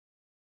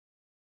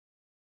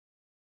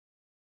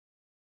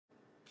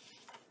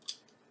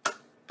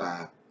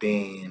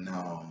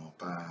Papino,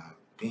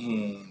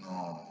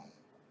 papino.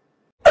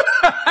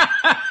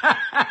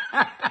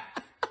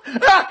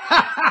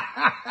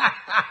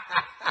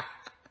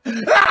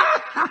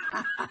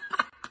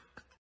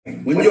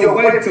 When your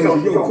wife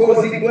tells you, yo, call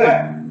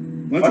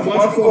Zekeblack, why don't you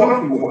call her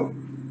for what?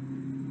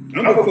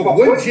 I don't know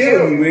what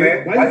jail you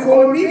in. Why you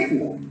calling me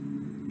for?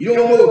 You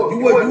don't know, you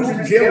wasn't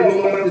in jail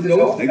long enough to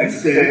know, like you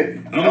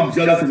said, I'm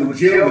jealous of a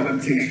jail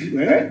reputation,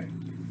 right?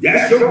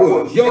 That's your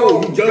words.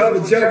 Yo, you jealous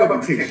of a jail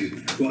reputation.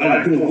 So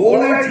out of doing all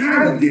that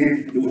time you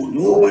did, there was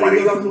nobody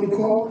else on the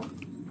call.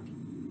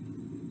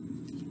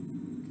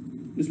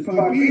 It's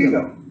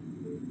Papino.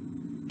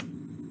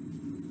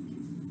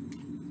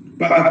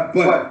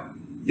 But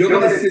you're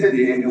gonna sit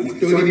there and with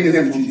 30 minutes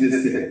what you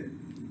just said.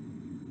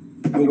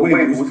 But wait,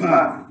 it was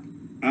Pop.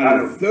 Out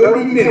of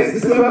 30 minutes,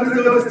 this is what I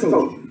just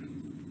told you.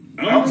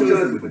 I'm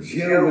jealous of a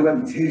jail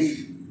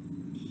reputation.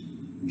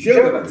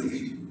 Jail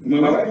reputation. Am I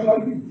right?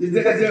 Is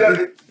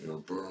that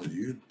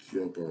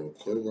Yo, bro,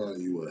 quit while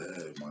you were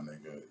ahead, my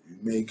nigga. You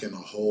making a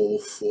whole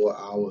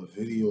 4-hour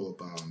video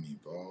about me,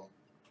 bro.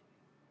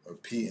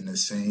 Repeating the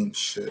same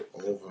shit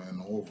over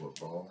and over,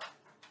 bro.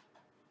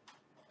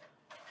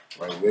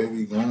 Like, where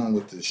we going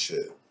with this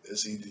shit?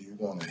 It's either you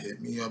gonna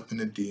hit me up in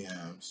the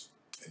DMs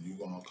and you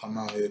gonna come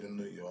out here to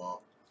New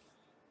York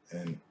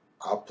and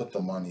I'll put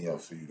the money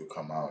up for you to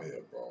come out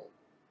here, bro.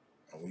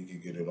 And we can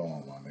get it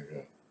on, my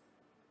nigga.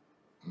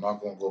 I'm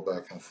not gonna go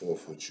back and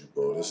forth with you,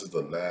 bro. This is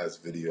the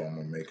last video I'm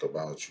gonna make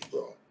about you,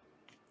 bro.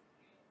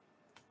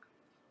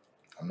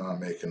 I'm not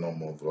making no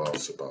more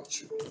vlogs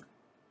about you.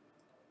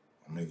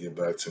 I'm gonna get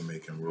back to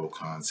making real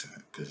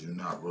content, because you're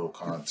not real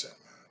content,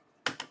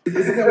 man.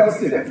 This is what I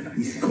said.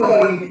 He's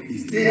calling,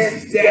 he's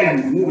this, he's that,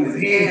 he was moving his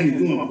hands, he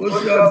was doing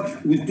push-ups,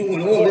 he was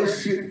doing all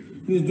this shit,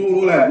 he was doing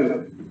all that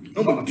good.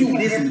 I'm gonna do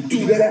this and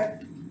do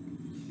that.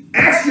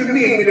 Ask your man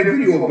made a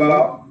video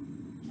about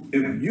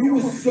if you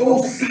were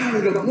so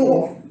solid up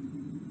north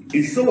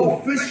and so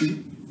official,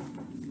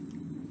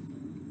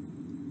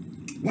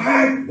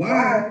 why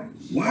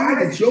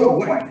did your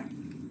wife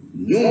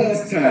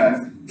numerous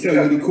times tell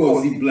you to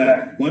call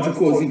Zekeblack? Why don't you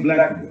call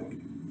Zekeblack for work?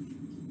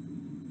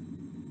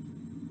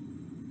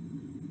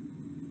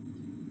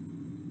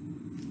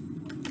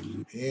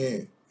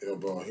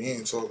 He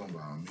ain't talking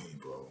about me,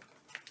 bro.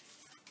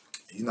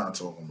 He not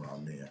talking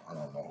about me. I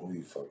don't know who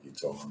the fuck he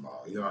talking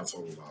about. He not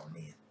talking about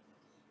me.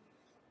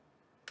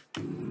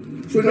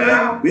 So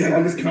now we're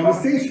having this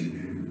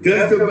conversation.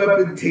 Does the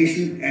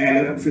reputation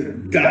add up to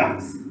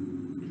dollars?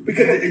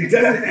 Because it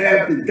doesn't add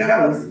up to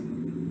dollars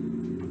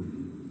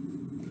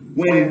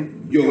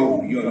when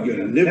your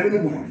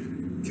living wife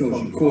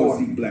tells you call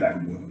Zekeblack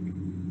for work.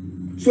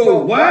 So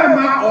why am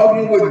I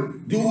arguing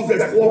with dudes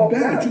that's all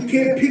balanced? You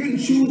can't pick and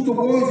choose the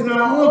words in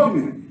our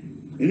argument.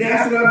 And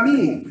that's what I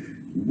mean.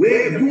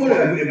 If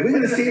we're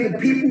gonna say to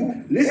people,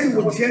 listen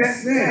what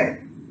Jess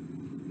said.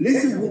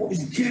 Listen what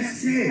was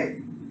just said.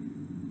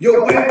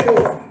 Your wife,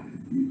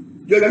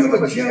 you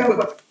have a jail.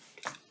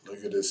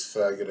 Look at this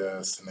faggot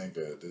ass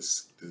nigga.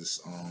 This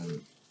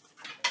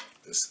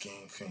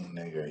scheme fiend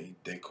nigga. He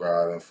dick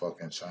riding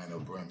fucking China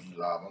Brim. He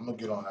live. I'm gonna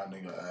get on that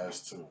nigga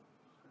ass too.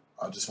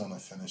 I just want to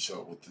finish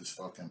up with this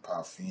fucking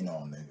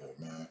Papino nigga,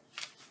 man.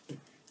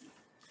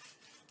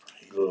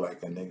 He look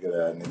like a nigga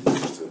that nigga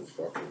used to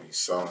fucking be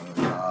selling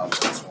dimes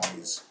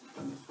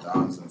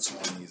and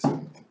 20s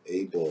and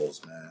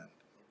A-balls, man.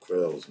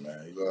 Grills,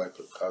 man. He look like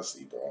a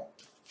cussy, bro.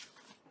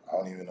 I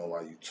don't even know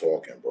why you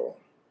talking, bro.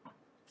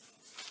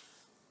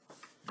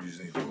 You just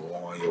need to go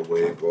on your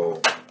way,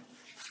 bro.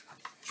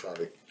 Try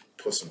to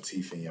put some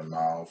teeth in your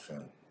mouth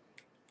and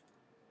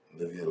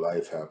live your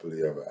life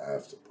happily ever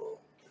after, bro.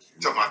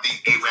 Talking about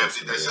these A-raps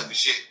and that sucker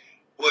shit.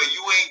 Boy,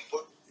 you ain't...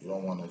 You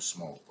don't want no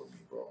smoke with me,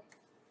 bro.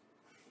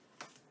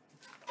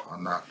 I'll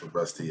knock the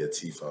rest of your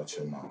teeth out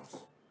your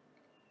mouth.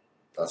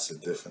 That's the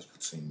difference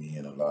between me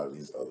and a lot of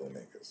these other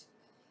niggas.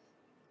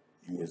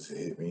 You was to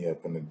hit me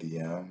up in the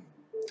DM,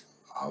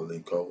 I'll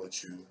link up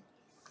with you,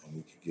 and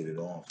we could get it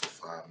on for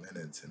 5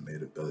 minutes and may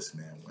the best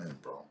man win,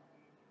 bro.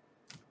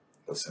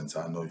 But since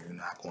I know you're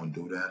not going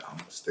to do that, I'm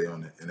going to stay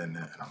on the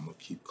internet and I'm going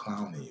to keep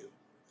clowning you.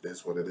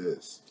 That's what it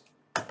is.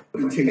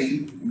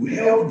 You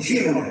held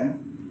jail now.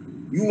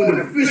 You an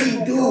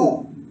official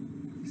dude.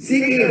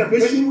 Zeke ain't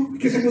official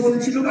because he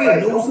wasn't to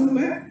nobody knows him,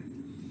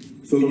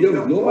 man. So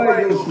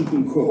nobody else you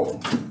can call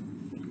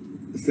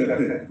except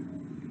him.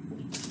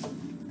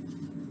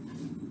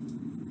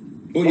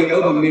 Or your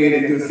other man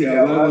that just say, I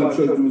want to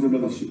trust you with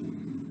another shit.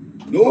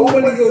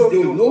 Nobody else,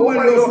 there was nobody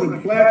else on the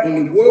planet on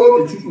the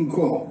world that you can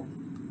call.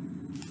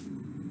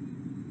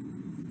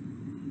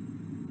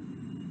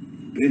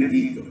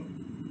 Bendito.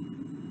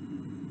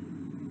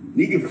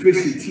 Nigga fix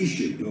your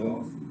t-shirt,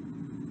 dogs.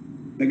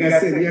 Like I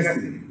said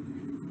yesterday,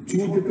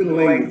 2 different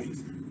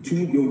languages.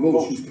 Your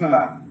votes was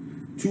pop.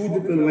 2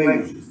 different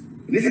languages.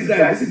 And this is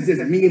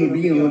just me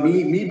being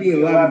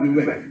allowed to be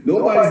right.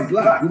 Nobody's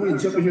blocked. You want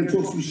to jump in here and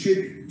talk some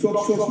shit,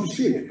 talk some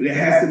shit. But it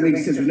has to make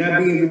sense. We're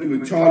not being looking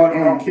retarded.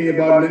 I don't care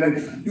about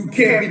nothing. You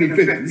can't be the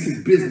victim. This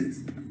is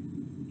business.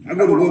 I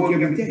go to work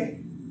every day.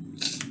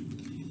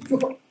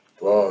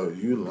 Bro,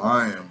 you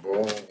lying,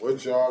 bro. What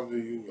job do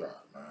you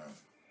got, man?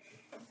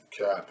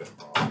 Capping,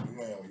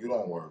 bro. You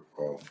don't work,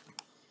 bro.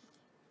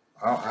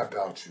 I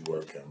doubt you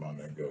working, my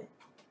nigga.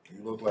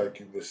 You look like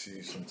you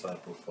received some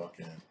type of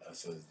fucking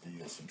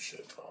SSD or some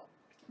shit, bro.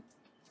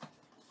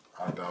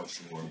 I doubt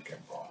you working,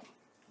 bro.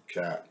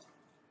 Cap.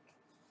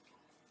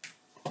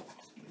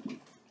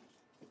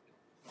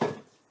 I'm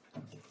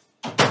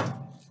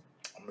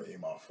gonna eat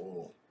my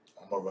food.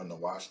 I'm gonna run the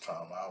watch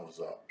time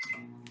hours up.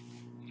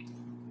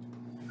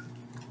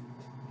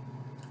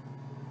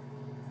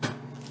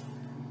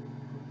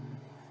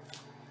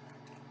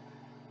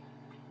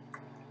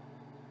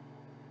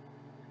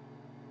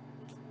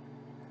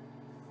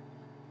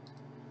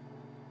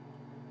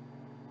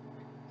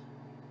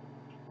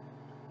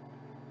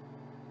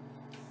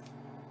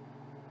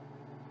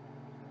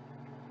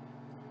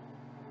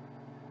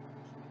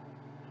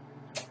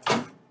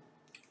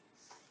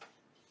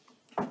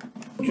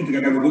 You think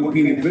I gotta work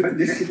being a victim?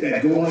 This shit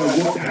that going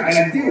on, I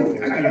gotta deal with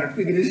it. I gotta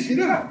figure this shit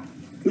out.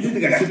 What you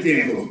think I sit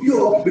there and go,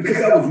 yo, because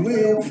I was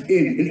real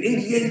in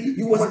 88,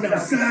 you wasn't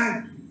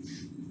outside?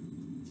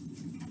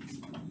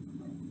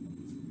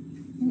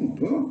 Come on,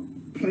 bro.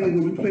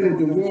 Playing with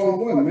the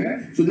wrong one,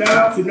 man. So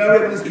now we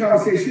have this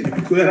conversation.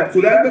 So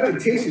that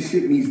reputation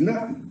shit means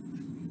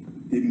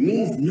nothing. It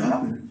means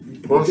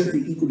nothing. It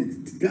doesn't equal the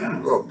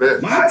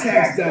dollars. My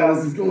tax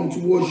dollars is going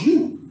towards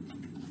you.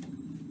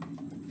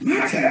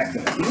 My tax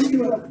dollars. You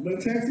know my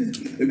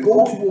taxes? They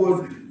go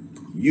towards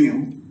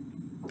you.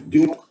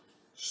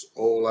 This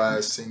old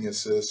ass senior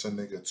citizen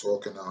nigga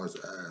talking out his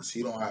ass.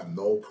 He don't have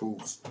no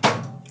proof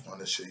on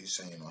the shit he's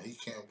saying. He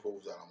can't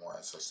prove that I'm on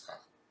SSI.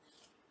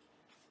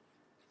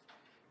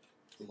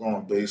 We're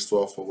going based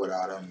off of what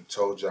I done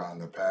told y'all in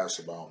the past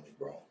about me,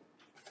 bro.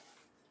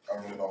 I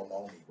really don't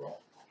know me, bro.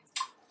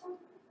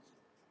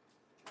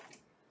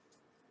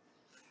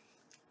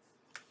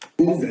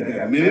 That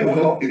got mental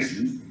health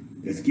issues,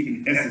 that's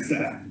getting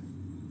SSI,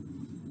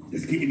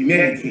 that's getting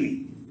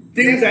Medicaid.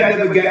 Things I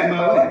never got in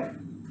my life.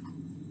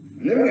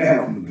 I never got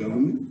help from the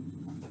government.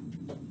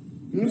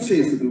 Let me tell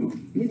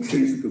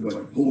you something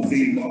about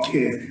Jose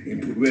Marquez and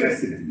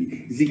Perez said to me.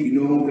 Zeke, you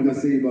know what I'm gonna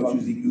say about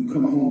you, Zeke? You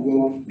come home,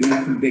 bro, you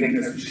don't come begging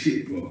us for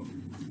shit, bro.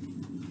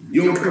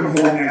 You don't come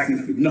home asking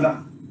for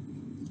nothing.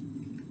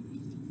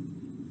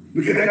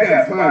 Because I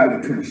got pride when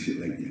it comes to shit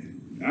like that.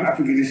 I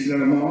figured this shit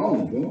out on my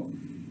own, bro.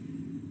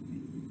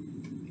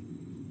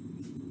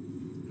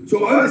 So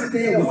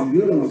understand what's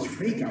real and what's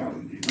fake out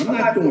here. I'm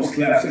not throwing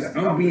slap shots.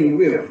 I'm being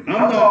real.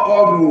 I'm not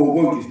arguing with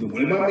workers no more.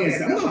 Like my man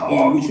said, I'm not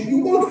arguing with you.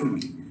 You work for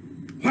me.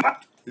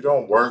 You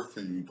don't work for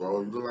you,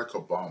 bro. You look like a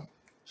bum.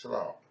 Chill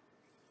out.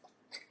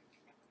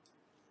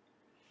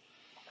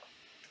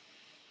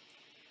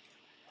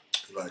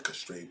 You like a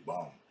straight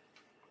bum.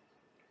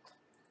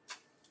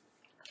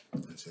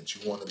 And since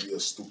you want to be a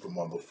stupid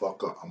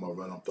motherfucker, I'm gonna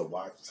run up the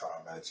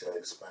lifetime at your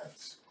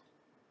expense.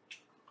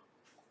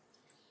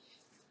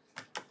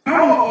 I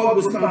don't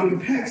always respond to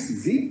the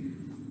taxes, Z.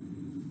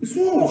 What's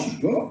wrong with you,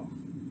 bro?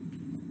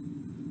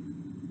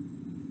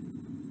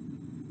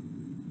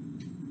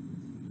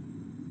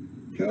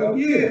 Hell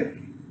yeah.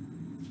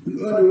 We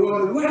under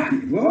the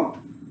rocket, bro.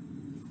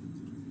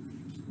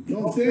 You know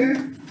what I'm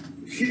saying?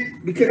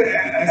 Shit, because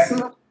at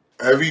some...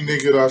 Every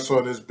nigga that's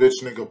on this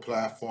bitch nigga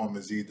platform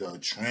is either a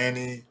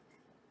tranny,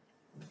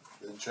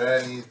 the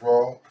trannies,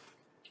 bro,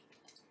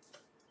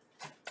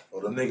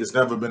 or the niggas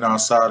never been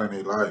outside in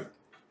their life.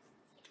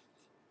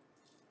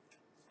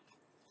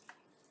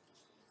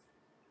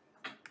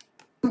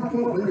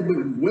 When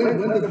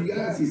the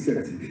reality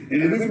sets in.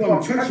 And the reason why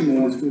I'm touching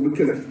on this for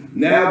because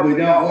now we're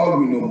not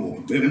arguing no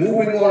more. We're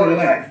moving on in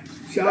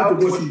life. Shout out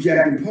to What You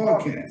Jacking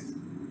podcast.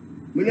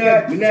 We're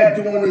not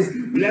doing this.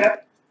 We're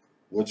not.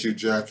 What You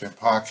Jacking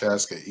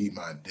podcast can eat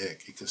my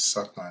dick. He could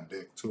suck my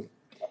dick too.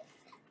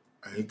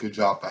 And he could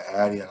drop an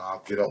addy and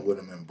I'll get up with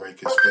him and break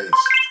his face.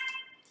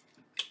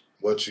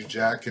 What You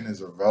Jacking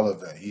is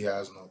irrelevant. He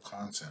has no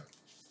content.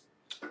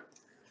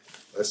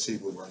 Let's see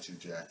what You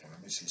Jacking.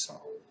 Let me see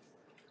something.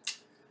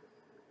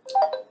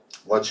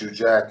 What You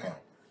Jacking?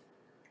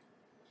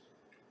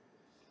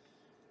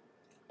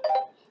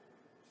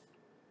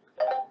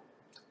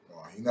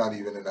 Oh, he not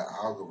even in the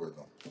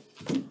algorithm.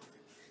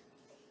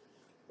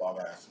 Bum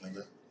ass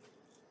nigga.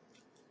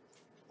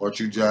 What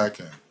You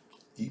Jacking?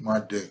 Eat my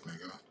dick,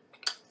 nigga.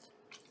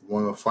 You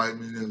wanna fight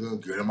me,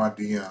 nigga? Get in my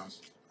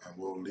DMs and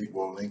we'll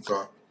link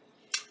up.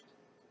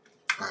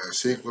 I have a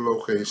secret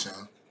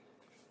location.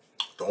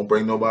 Don't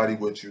bring nobody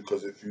with you,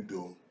 because if you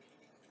do,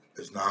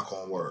 it's not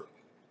gonna work.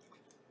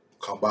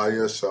 Come by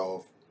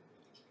yourself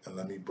and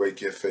let me break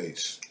your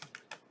face.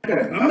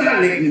 I'm not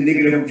letting the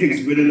nigga who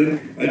takes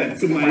Ritalin,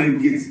 somebody who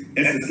gets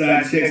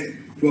SSI checks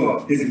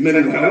for his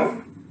mental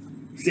health,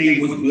 say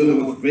he was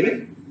real or was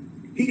fake.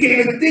 He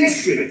can't even think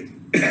straight.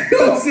 You know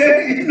what I'm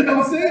saying? You know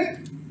what I'm saying?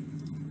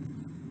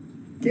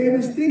 Can't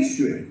even think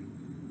straight.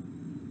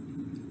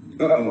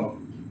 Uh-oh.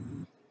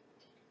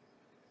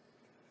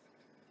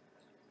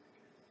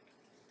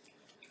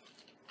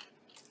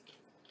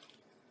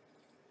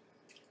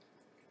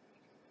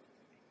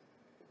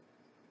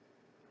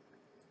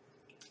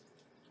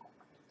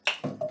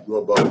 You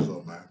a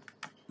bozo, man.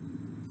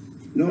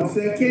 You know what I'm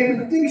saying? Can't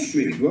even think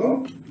straight,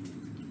 bro.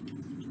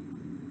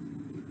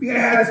 We gotta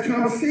have this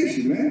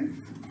conversation,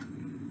 man.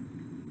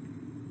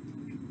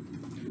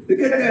 Look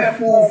at that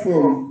fool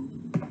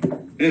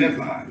from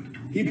Empire.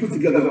 He put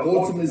together an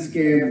ultimate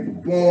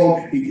scam,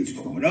 boom, he gets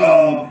caught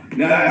up.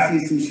 Now I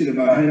see some shit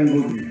about him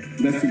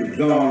messing with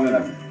Don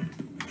Lemon.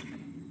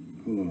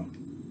 Hold on.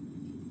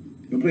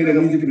 Don't play that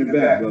music in the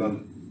back, brother.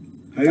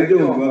 How you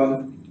doing,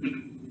 brother?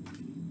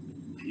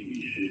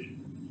 TV shit.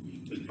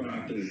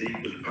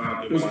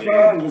 What's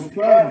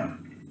poppin'?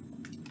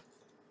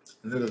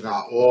 Niggas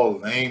got all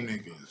lame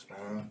niggas,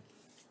 man.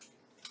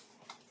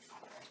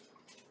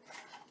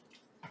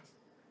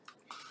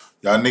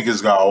 Y'all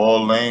niggas got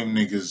all lame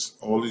niggas.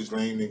 All these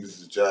lame niggas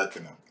is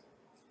jacking them.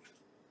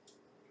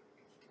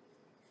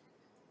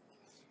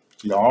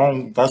 Y'all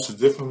don't, that's the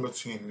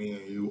difference between me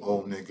and you,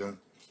 old nigga.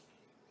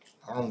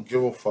 I don't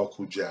give a fuck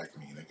who jacked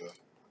me, nigga.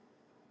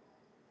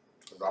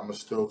 Cause I'ma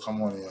still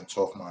come on here and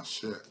talk my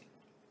shit.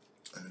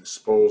 And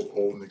expose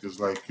old niggas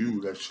like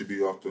you that should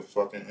be off the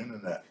fucking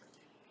internet.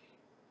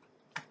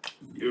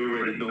 You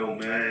already know,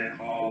 man.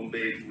 Harlem,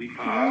 baby, we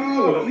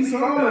Oh, he's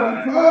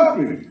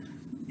popping.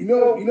 You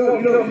know, I'm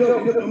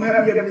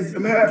happy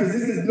because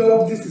this is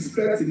no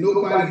disrespect to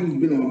nobody who's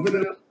been on with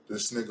him.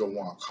 This nigga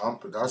want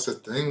company. That's the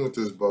thing with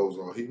this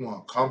bozo. He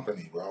want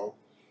company, bro.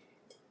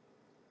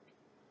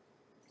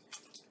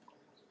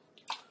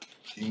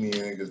 He need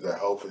niggas that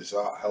help us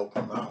out, help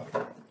him out.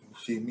 You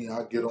see me,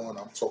 I get on,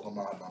 I'm talking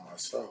about by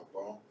myself,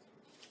 bro.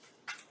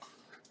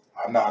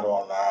 I'm not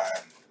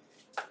online.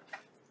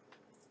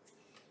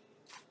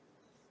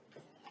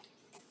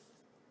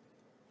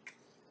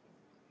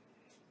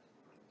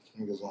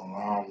 Niggas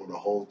online with a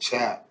whole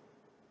chat.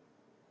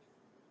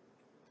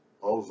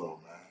 Bozo,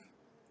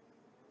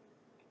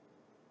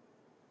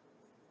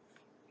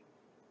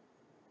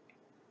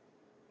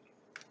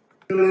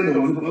 man.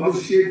 Or other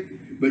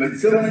shit, but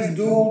some of these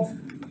dudes,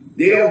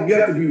 they don't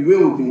have to be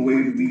real the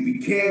way we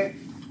can't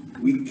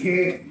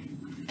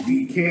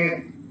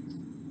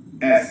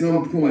at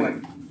some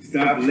point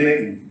stop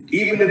letting,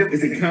 even if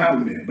it's a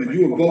compliment, but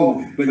you're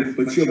bold, but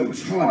you're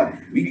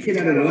retarded. We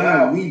cannot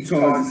allow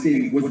retards to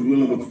say what's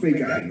real and what's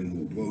fake out here no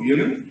more, bro. You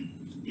know?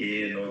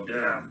 Yeah, no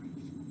doubt.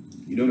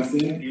 You know what I'm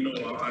saying? You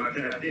know, I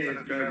tapped in,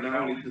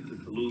 not only just to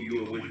salute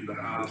you and wish you the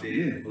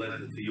holidays and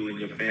blessings to you and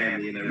your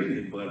family and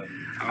everything, but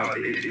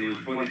it was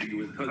funny that you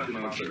was touching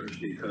on certain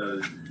shit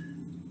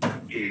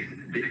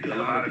because a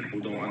lot of people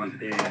don't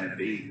understand that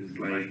basis.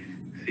 Like,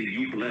 see,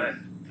 you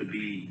blessed to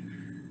be,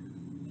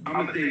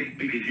 I'm gonna say,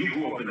 because you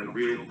grew up in a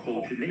real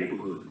cultured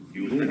neighborhood.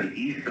 You was in the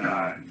east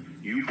side.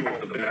 You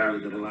crossed the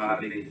barriers that a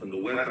lot of niggas from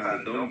the west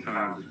side,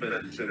 sometimes,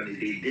 especially 70s,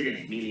 they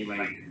didn't, meaning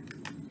like,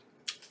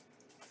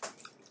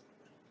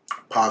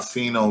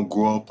 Pafino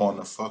grew up on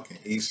the fucking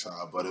east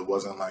side, but it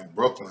wasn't like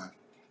Brooklyn.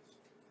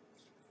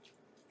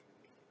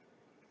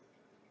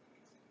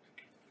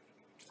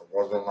 It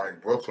wasn't like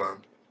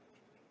Brooklyn.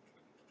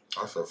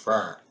 That's a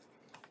fact.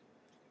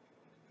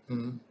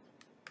 Mm-hmm.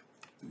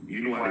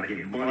 You knew how to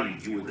get money.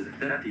 You was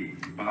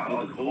accepted by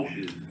other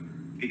cultures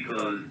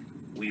because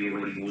we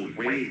already was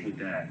raised with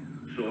that.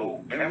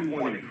 So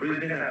everyone in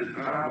prison at the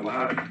time, a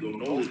lot of people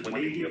don't know this, when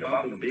they hear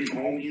about the big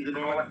homies and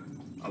all that,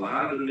 a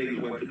lot of them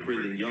niggas went to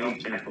prison young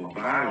and for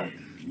violence.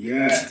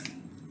 Yes.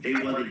 They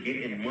wasn't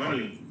getting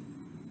money.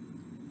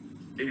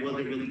 They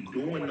wasn't really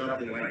doing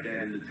nothing like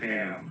that in the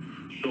town.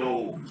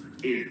 So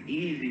it's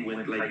easy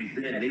when, like you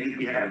said, niggas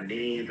be having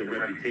names and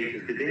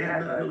reputations because they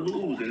have nothing to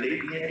lose and they be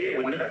in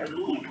there with nothing to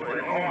lose,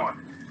 putting on.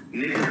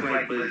 Niggas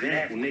like, for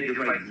example, niggas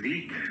like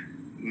Zeke,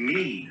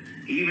 me,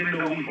 even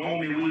though we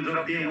homie, we was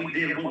up there, we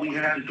did what we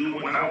had to do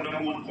when I don't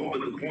know what called,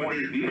 but the point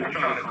is, we were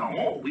trying to come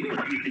home. We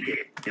were used to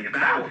get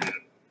embarrassed.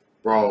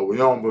 Bro, we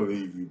don't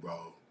believe you,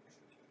 bro.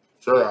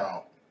 Shut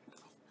out.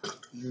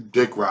 You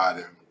dick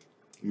riding.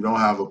 You don't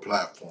have a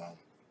platform.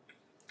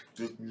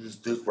 You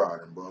just dick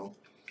riding, bro.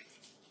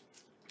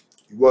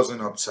 You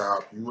wasn't up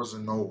top. You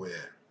wasn't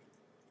nowhere.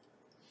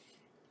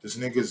 This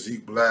nigga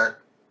Zekeblack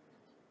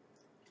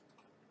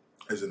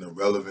is an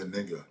irrelevant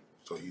nigga.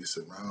 So he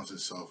surrounds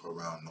himself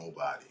around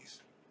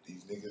nobodies.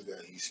 These niggas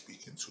that he's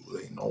speaking to,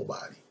 they ain't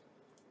nobody.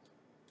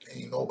 They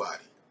ain't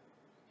nobody.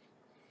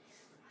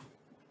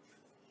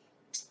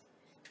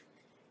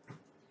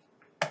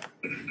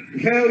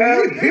 Hell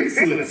yeah,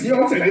 pixels.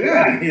 Yo, check it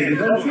out. You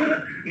know what I'm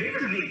saying?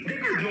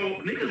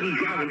 Niggas was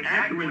driving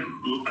accurate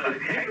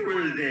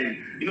than,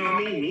 you know what I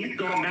mean? He's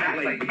going back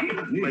like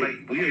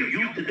we're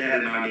used to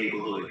that in our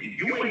neighborhood. If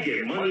you ain't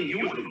get money, you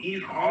was from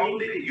East Harlem,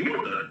 nigga, you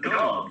was a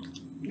dog.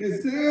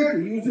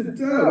 Exactly, you was a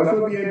dog. That's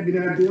why we had to be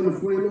not doing the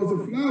 40 Laws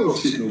of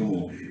Flowers shit no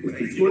more.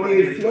 It's the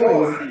 28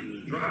 floors.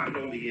 Dropping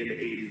over here in the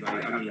 80s.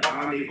 Like, I mean,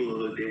 our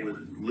neighborhood, there was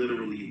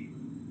literally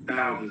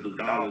thousands of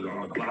dollars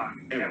on the block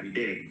every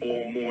day,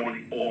 all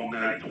morning, all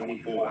night,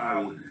 24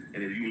 hours.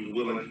 And if you was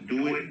willing to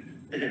do it,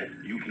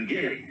 you can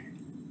get it.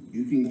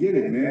 You can get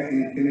it,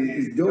 man. And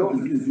it's dope.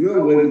 It's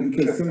real with it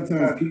because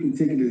sometimes people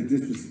take it as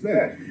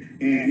disrespect.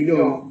 And, you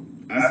know,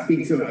 I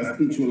speak to a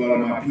lot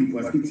of my people.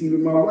 I speak to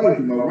even my wife.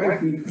 And my wife,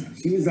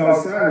 she was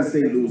outside in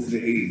St. Louis in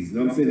the 80s. You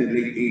know what I'm saying? The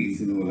late 80s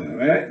and all that,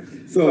 right?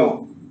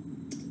 So,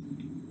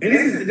 and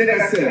this is, like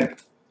I said,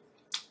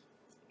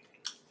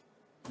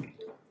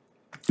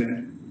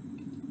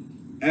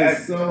 at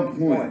some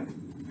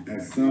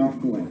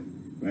point,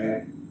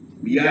 right?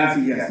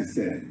 Beyonce has to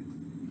say,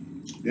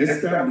 let's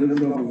stop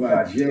living off of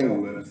our jail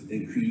reps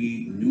and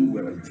create new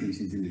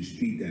reputations in the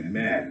street that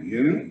matter.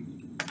 You hear me?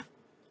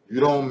 You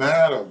don't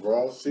matter,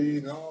 bro.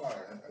 See, no,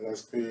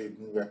 let's create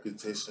new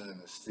reputation in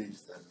the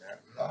streets that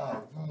matter.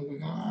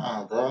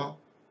 Nah, bro.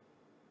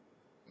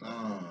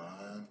 Nah,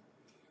 man.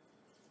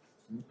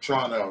 You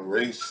trying to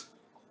erase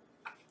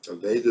the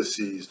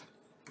legacies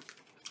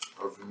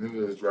of the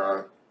niggas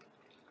that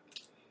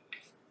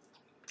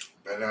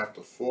been at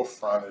the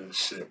forefront of this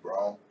shit,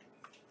 bro.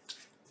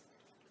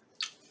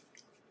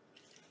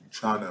 You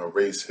trying to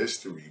erase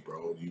history,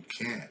 bro. You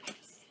can't.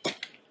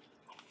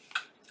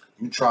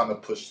 You trying to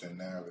push the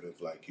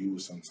narrative like you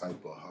was some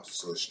type of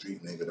hustler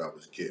street nigga that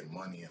was getting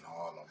money in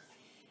Harlem.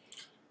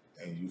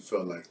 And you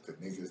feel like the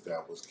niggas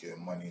that was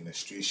getting money in the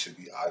street should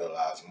be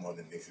idolized more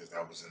than niggas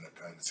that was in the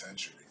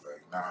penitentiary.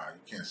 Like, nah,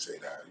 you can't say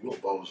that. You a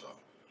bozo.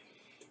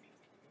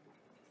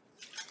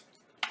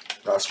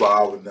 That's why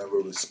I would never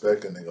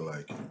respect a nigga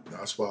like you.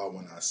 That's why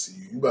when I see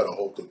you, you better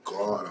hope to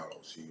God I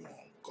don't see you on.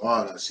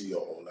 God, I see your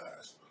old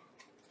ass.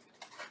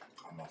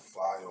 I'm a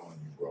fire on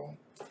you, bro.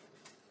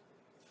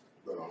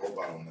 But I hope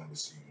I don't never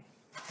see you.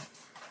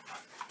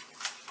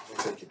 I'm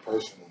gonna take it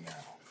personal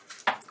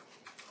now.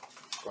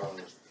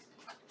 Because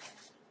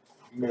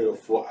you made a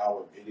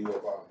 4-hour video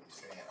about me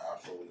saying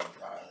absolutely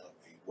not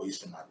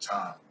wasting my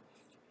time.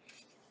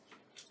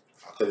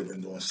 I could have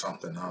been doing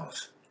something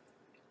else.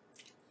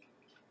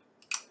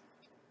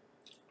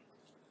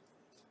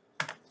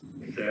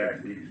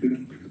 Exactly.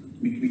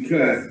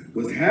 Because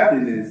what's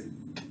happening is,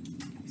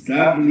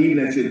 stop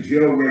believing that your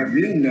jail rep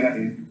mean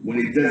nothing when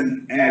it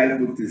doesn't add up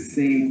with the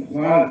same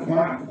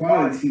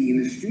quality in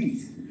the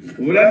streets.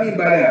 And what I mean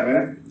by that,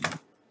 right?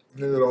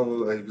 Nigga don't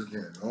look like he's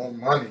getting no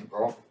money,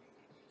 bro.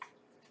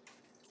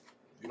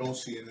 You don't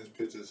see in his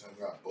pictures him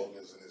got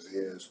boogers in his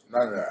ears.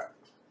 None of that.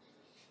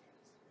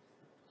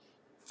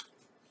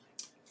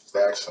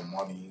 Stacks of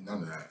money,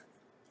 none of that.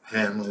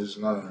 Hammers,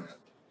 none of that.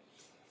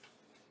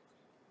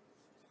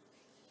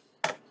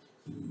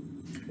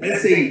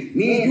 Let's say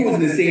me and you was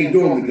in the same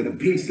dorm with the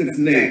pink slips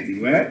and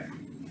everything, right?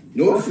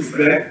 No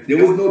disrespect. There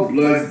was no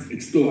bloods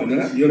extorting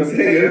us. You know what I'm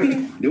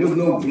saying? There was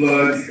no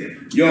bloods.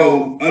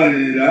 Yo,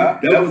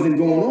 that wasn't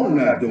going on in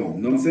that dorm.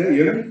 You know what I'm saying?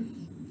 You hear me?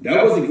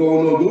 That wasn't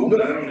going on, dude.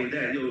 Not only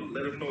that, yo,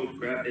 let them know,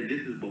 Scrap, and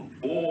this is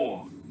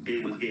before they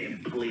was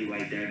getting played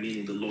like that,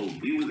 meaning the low.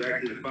 We was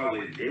actually the spot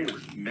where there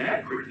was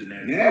mad Crips in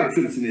that. Mad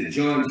Crips in there,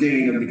 John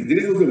Jane, because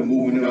this wasn't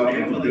moving out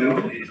of the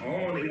building.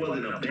 It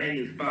wasn't a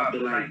banging spot,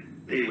 but like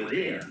they were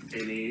there,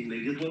 and they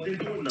just wasn't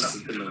doing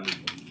nothing to them.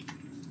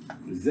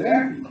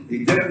 Exactly.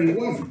 It definitely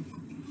wasn't.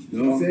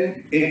 You know what I'm saying?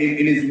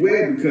 And it's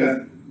weird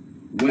because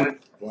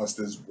once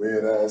this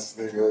weird ass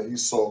nigga, he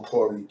saw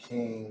Corey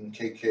King,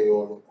 KK,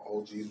 all the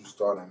OGs was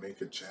starting to make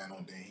a channel,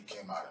 then he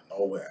came out of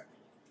nowhere.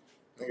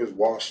 Niggas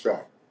washed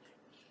up.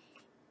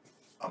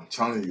 I'm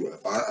telling you,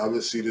 if I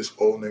ever see this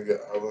old nigga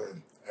ever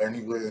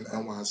anywhere in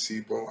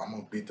NYC, bro, I'm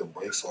gonna beat the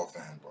brakes off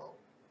of him, bro.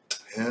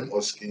 Him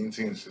or Scheme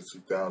Team since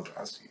 2000,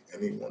 I see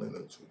any one of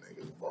them two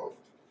niggas, bro.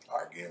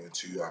 I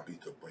guarantee you, I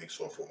beat the brakes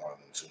off of one of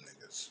them two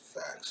niggas.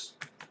 Facts.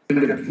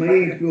 When the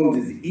playing field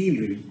is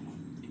even,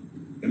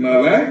 am I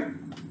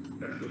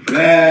right?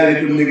 Glad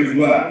them niggas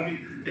wild.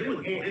 There was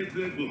more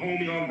incidents with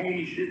homie on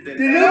homie shit than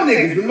them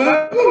niggas,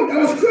 remember? Oh, that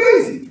was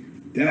crazy.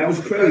 That was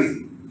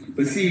crazy.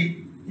 But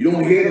see, you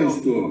don't hear those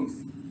stories.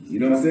 You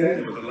know what I'm saying?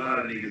 There was a lot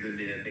of niggas in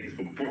there, niggas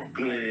from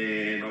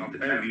Brooklyn,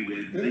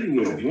 everywhere.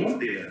 Everywhere, bro.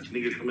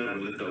 Niggas from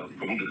everywhere,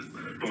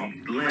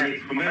 from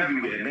Atlantic, from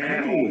everywhere,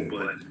 man.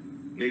 But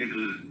niggas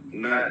was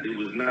not, it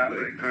was not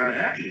like kind of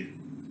action.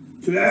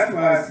 So that's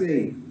why I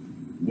say,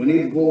 when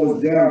it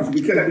boils down,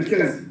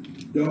 because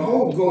the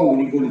whole goal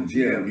when you go to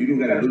jail, you don't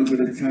got a little bit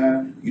of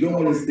time, you don't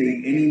want to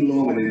stay any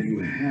longer than you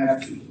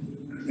have to.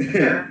 You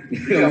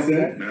know what I'm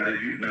saying? Now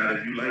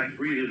if you like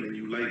freedom and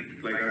you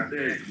like I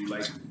said, you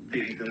like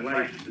things in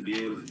life to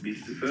be able to be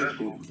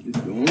successful.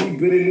 The only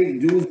bit of it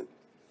do is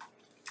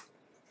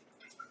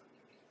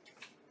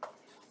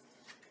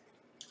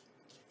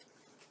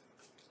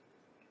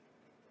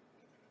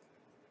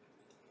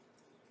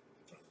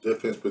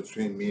Difference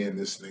between me and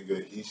this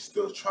nigga, he's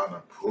still trying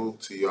to prove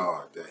to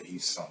y'all that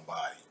he's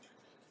somebody.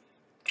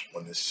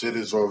 When the shit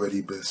has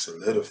already been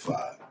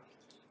solidified,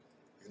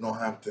 you don't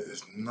have to,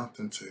 it's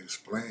nothing to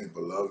explain,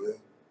 beloved.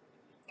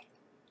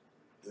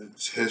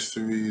 Its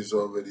history has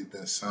already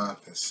been signed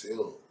and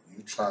sealed.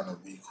 You trying to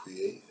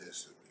recreate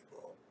history,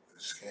 bro.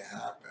 This can't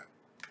happen.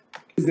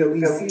 that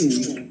we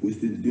seen was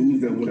the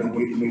dudes that wasn't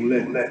getting no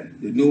letters.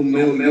 The no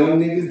male young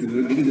niggas, the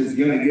niggas that's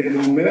gonna get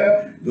no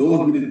mail,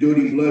 those be the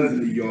dirty bloods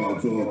in the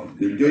yards or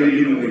the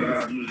dirty little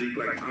niggas. Usually,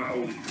 like, I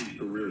always teach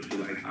the real shit.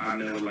 Like, I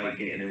never like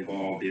getting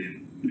involved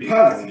in big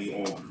politics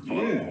or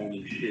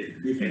only shit.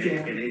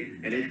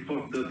 And it's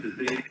fucked up to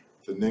say.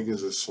 The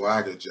nigga's a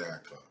swagger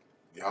jacker.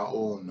 Y'all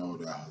all know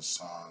that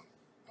Hassan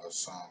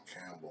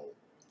Campbell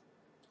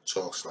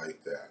talks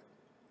like that.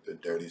 The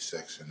dirty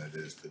section of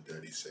this, the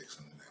dirty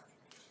section of that.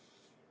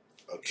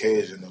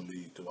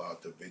 Occasionally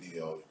throughout the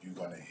video, you're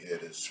gonna hear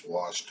this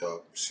washed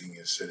up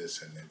senior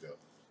citizen nigga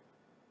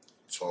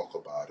talk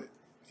about it.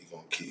 He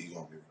gonna be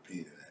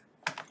repeating it.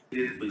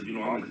 Yes, but you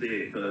know, I'm gonna say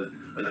it because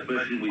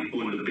especially when you're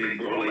doing the big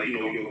bro, like, you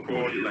know, your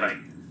approach it, like,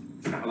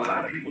 a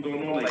lot of people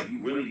don't know, like, you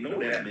really know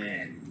that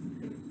man.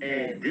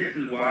 And this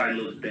is why it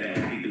looks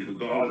bad, because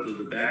regardless of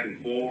the back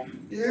and forth,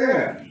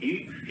 yeah,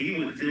 he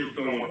was still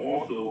someone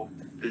also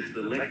that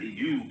selected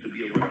you to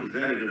be a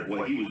representative of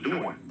what he was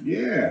doing.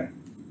 Yeah.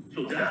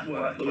 So that's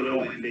why it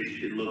always makes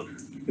shit look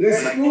like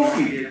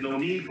there's no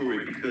need for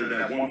it, because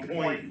at one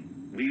point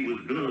we was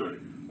good.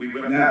 We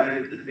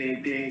represented the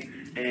same thing,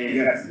 and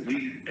yes.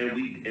 we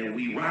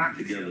rock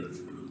together.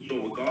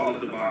 So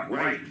regardless of our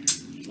rights,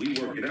 we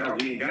work it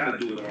out. We ain't gotta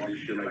do it all this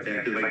shit like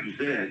that. Cause like you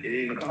said,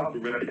 it ain't about the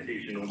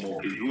reputation no more.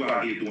 Cause you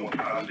out here doing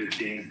positive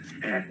things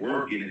and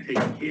working and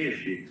taking care of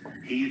shit.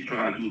 He's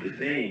trying to do the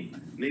same.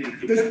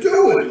 Niggas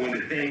doing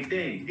the same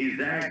thing.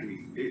 Exactly.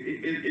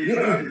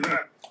 It's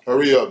not.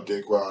 Hurry up,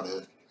 Dick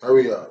Wilder.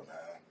 Hurry up,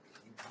 man.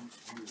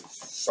 You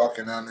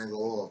sucking that nigga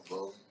off,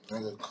 bro.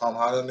 Nigga come,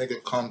 how that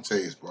nigga come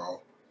taste,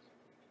 bro?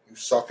 You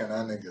sucking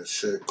that nigga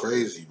shit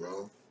crazy,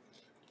 bro.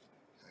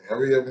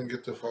 Hurry up and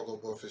get the fuck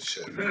up off his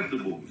shit. You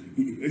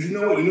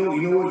know what?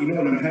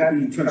 I'm happy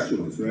you touched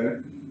on this, right?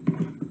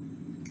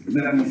 I'm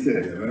happy you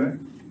said that, right?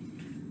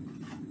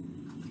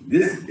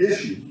 This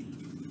issue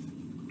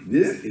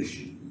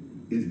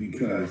is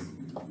because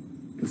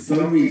for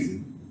some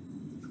reason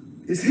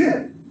it's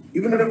him.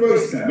 Even the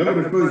first time,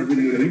 remember the first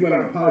video that he went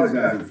out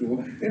apologizing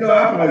for? You know,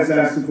 I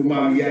apologized for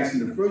my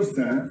reaction the first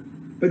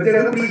time, but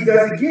then look what he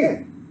does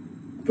again.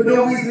 For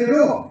no reason at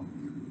all.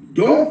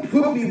 Don't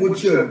put me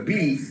with your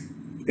beef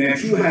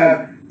that you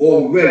have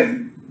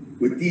already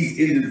with these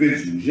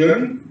individuals, you hear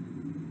me?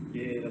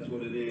 Yeah, that's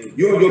what it is.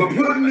 You're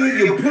putting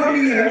me in.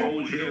 The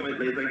old jail, like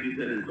you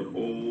said, is the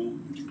old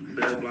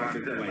cell block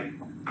that like,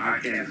 I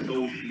can't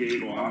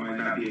associate or I might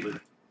not be able to.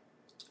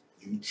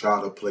 You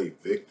try to play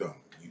victim.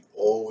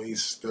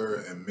 Always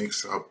stir and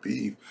mix up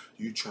beef.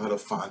 You try to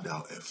find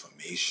out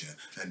information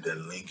and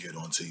then link it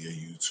onto your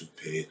YouTube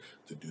page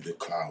to do the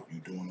clout. You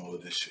doing all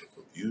of this shit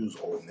for views,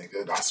 old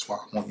nigga. That's why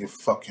I'm on your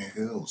fucking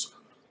heels.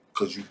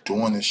 Cause you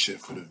doing this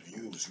shit for the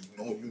views. You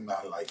know you're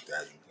not like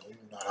that. You know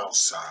you're not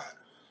outside.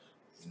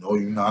 You know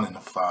you're not in the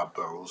 5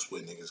 boroughs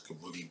where niggas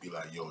could really be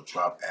like, yo,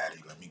 drop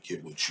Addy, let me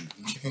get with you.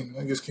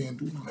 Niggas can't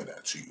do none of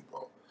that to you,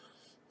 bro.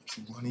 But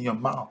you running your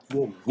mouth.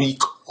 You're a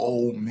weak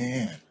old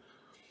man.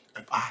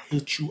 If I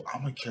hit you,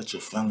 I'm gonna catch a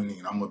felony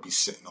and I'm gonna be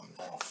sitting up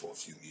north for a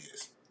few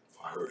years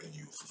for hurting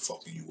you, for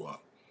fucking you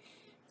up.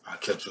 I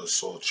catch your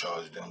assault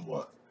charge, then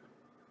what?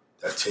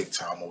 That take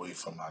time away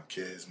from my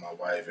kids, my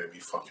wife, every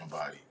fucking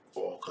body.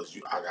 All because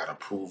I gotta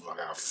prove, I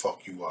gotta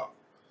fuck you up.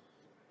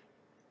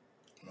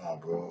 Come on,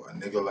 bro. A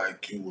nigga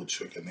like you will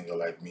trick a nigga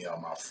like me out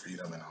my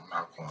freedom, and I'm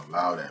not gonna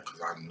allow that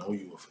because I know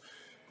you.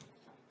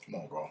 Come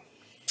on, bro.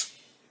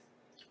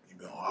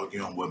 Been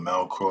arguing with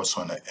Mel Cross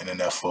on the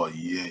internet for a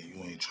year.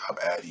 You ain't drop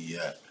Addy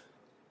yet.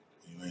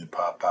 You ain't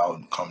pop out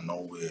and come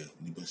nowhere.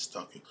 You been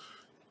stuck.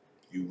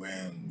 You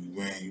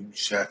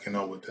shacking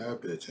up with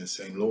that bitch in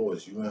St.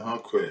 Louis. You in her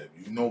crib.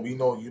 We know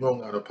you don't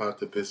gotta pop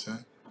the bitch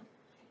in.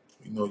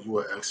 We know you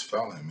an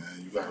ex-felon,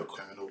 man. You got a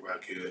criminal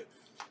record.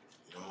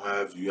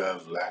 You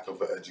have lack of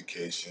an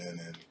education,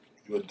 and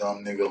you a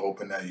dumb nigga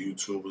hoping that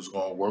YouTube is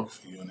gonna work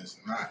for you, and it's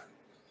not.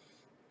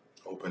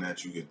 Hoping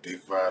that you get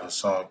dick ride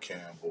Hassan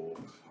Campbell.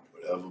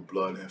 Whatever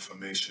blood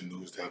information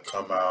news that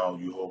come out,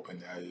 you hoping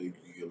that you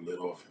get lit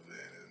off of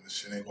it, and this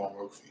shit ain't gonna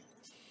work for you.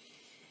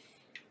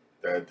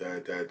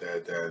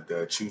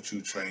 That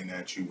choo-choo train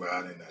that you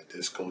riding, that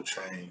disco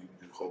train,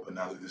 you hoping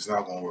that it's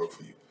not gonna work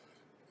for you.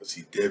 Because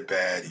he did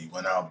bad, he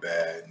went out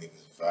bad,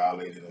 niggas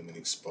violated him and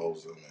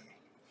exposed him, and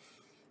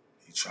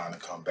he trying to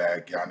come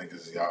back. Y'all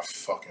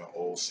fucking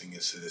old senior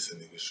citizen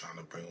niggas trying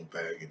to bring him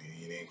back, and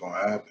it ain't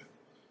gonna happen.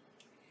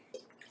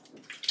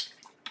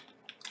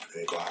 It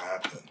ain't gonna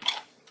happen.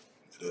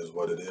 It is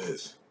what it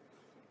is.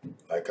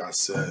 Like I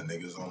said,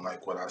 niggas don't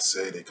like what I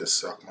say. They could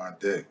suck my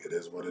dick. It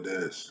is what it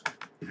is.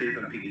 Say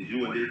something because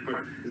you and this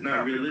person. It's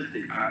not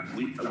realistic.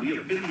 We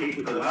affiliate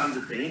with a lot of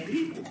the same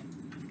people.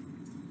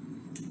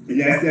 And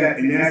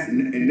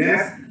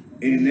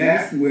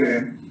that's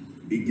where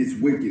it gets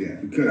wicked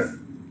at, because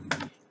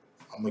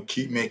I'm gonna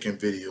keep making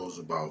videos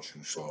about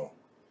you, so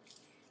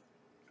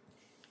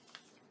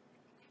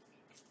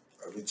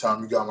every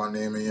time you got my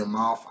name in your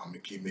mouth, I'm gonna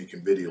keep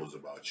making videos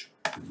about you.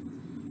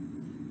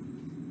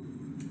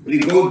 But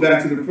it goes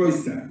back to the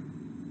first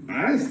time.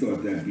 I didn't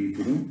start that beef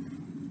with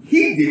him.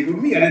 He did with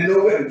me. I didn't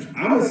know where.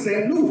 I'm in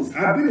St. Louis.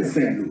 I've been in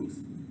St. Louis.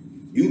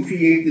 You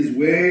create this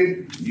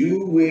word,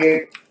 you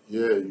wear.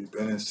 Yeah, you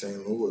been in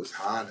St. Louis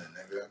hiding,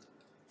 nigga.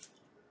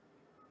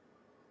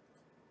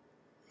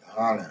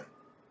 Hiding.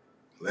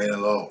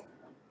 Laying low.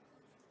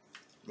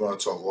 You want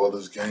to talk all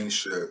this gang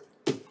shit,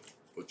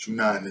 but you're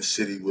not in the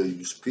city where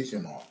you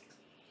speaking on.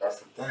 That's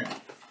the thing.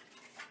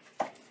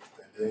 And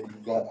then you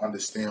don't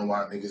understand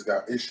why niggas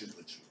got issues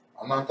with you.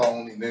 I'm not the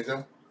only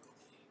nigga.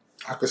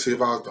 I could say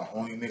if I was the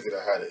only nigga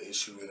that had an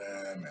issue with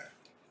him, and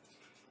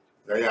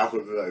they y'all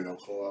could be like, yo,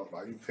 call up,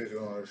 like you picking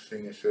on this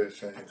thing and shit,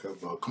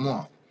 but come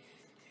on.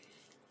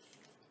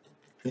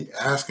 He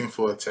asking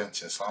for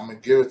attention, so I'm gonna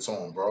give it to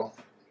him, bro.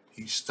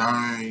 He's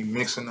stirring, he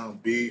mixing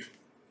up beef.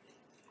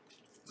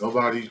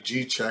 Nobody's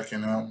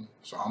G-checking him,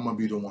 so I'm gonna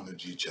be the one to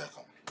G-check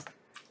him.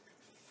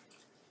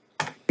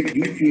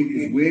 You create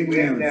this weird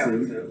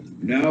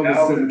narrative. Now all of a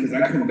sudden, because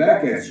I come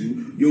back at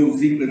you, yo,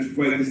 Zeke, let's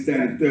fight this, that,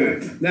 and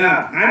third.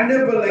 Now, I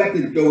never liked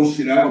to throw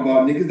shit out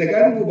about niggas. Like,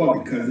 I knew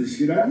about the cousin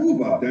shit. I knew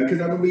about that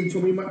because I remember you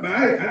told me because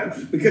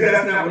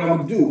that's not what I'm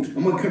gonna do.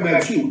 I'm gonna come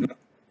at you.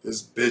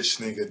 This bitch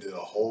nigga did a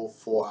whole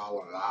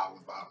 4-hour live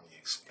about me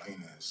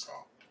explaining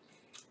himself.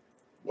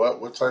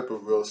 What type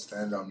of real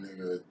stand-up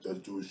nigga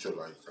that do shit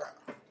like that?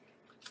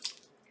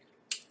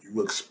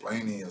 You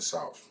explaining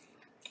yourself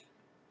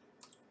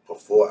for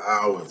 4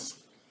 hours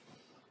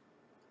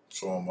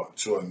to a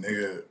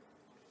nigga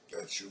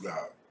that you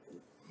got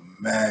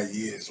mad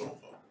years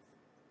over.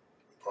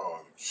 Bro,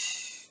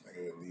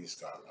 nigga at least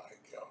got like,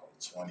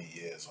 20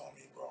 years on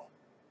me, bro.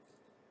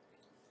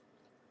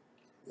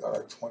 You got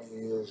like 20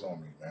 years on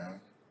me, man.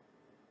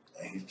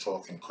 And he's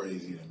talking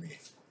crazy to me.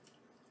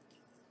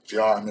 See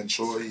how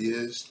immature he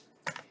is?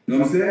 You know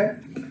what I'm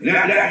saying? And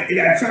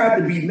I tried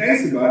to be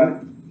nice about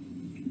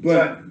it,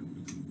 but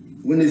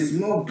when the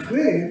smoke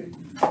cleared,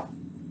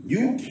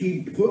 you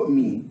keep putting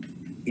me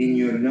in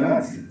your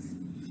nonsense.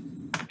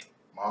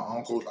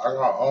 I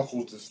got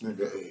uncles this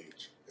nigga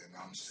age, and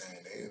I'm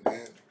saying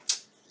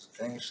this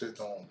gang shit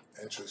don't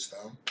interest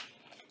them.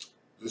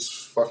 This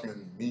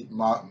fucking meat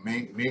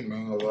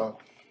mangler,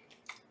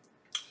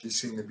 he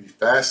seemed to be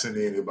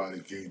fascinated by the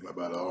game,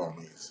 about the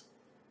homies,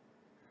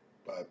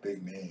 by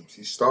big names.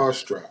 He's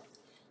starstruck.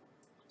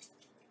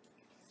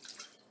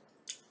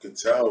 You can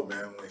tell,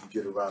 man, when he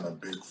get around a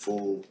big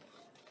fool,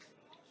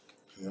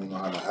 he don't know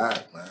how to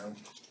act, man.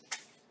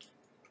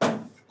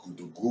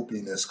 The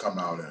groupiness come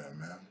out in him,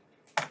 man.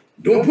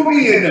 Don't put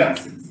me in your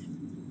nonsense.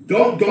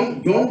 Don't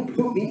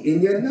put me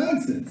in your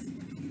nonsense.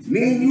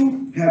 Me and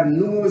you have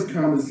numerous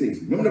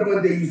conversations. Remember the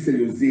one day you said,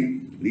 yo,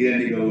 Zeke, leave that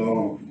nigga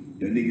alone.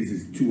 The niggas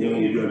is too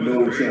old, you don't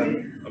know each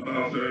other.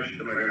 About certain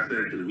shit, like I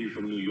said, because we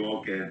from New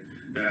York,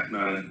 and that's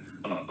not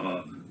a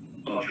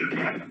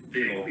traditional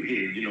thing over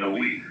here. You know,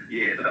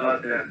 to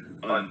us, that's,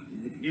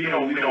 we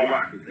don't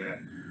rock with that.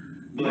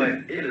 But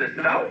in the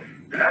South,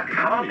 that's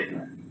common.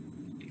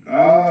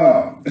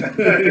 Oh,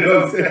 you know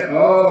what I'm saying?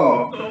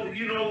 Oh. So,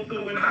 so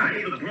when I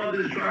hear the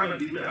brothers trying to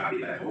be, I be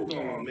like, hold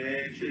on,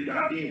 man, shit,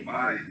 y'all being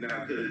biased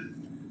now, because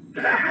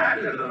that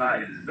happens a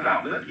lot in the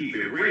South. Let's keep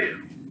it real.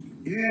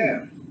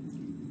 Yeah.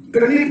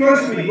 Because me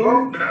personally,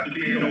 bro. Not to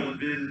be in no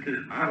business,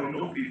 because I don't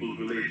know people's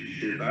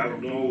relationships. I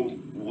don't know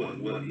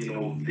what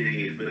thing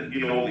is, but,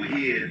 over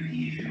here in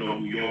East,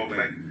 New York,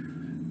 like,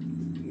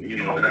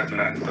 that's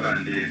not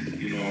something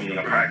that, I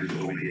practice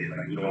over here.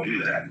 Like, we don't do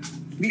that.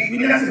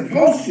 We're not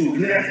supposed to.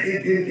 And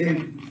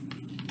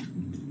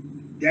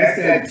that's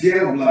that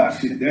jail block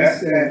shit.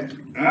 That's that.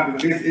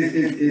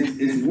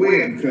 It's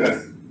weird because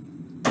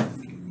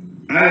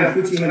I am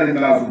 1,500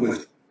 miles away.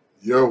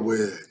 You're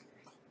weird.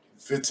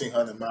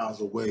 1,500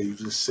 miles away. You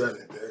just said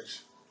it,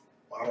 bitch.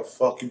 Why the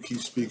fuck you keep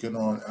speaking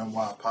on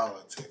NY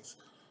politics?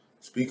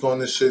 Speak on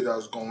the shit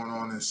that's going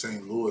on in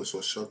St. Louis,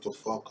 or shut the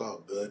fuck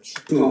up, bitch.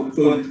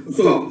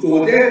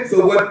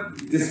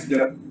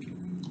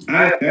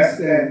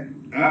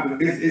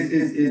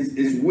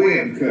 It's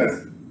weird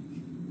because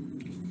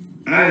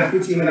I am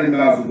 1,500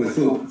 miles away.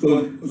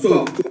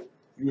 So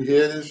you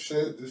hear this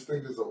shit? This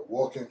thing is a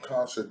walking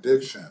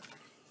contradiction.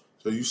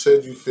 So you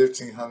said you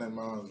 1,500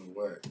 miles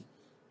away.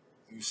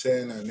 You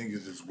saying that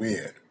niggas is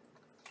weird,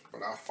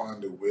 but I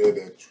find it weird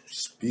that you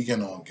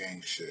speaking on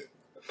gang shit.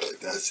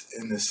 That's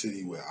in the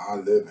city where I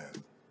live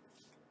in.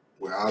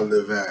 Where I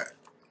live at,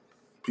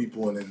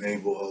 people in the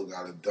neighborhood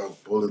gotta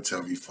duck bullets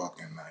every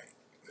fucking night.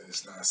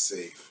 It's not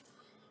safe.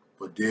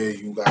 But there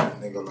you got a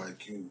nigga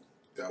like you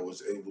that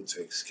was able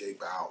to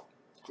escape out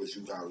because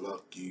you got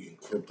lucky and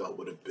clipped up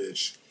with a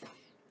bitch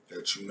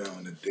that you met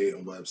on the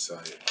dating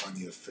website,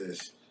 Plenty of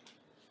Fish.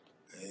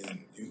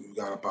 And you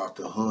got up out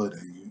the hood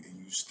and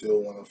you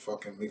still want to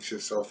fucking mix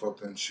yourself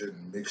up and shit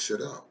and mix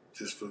shit up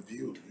just for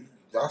views.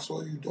 That's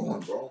what you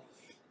doing, bro.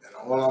 And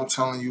all I'm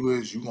telling you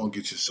is you going to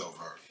get yourself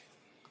hurt.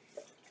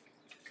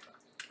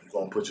 You're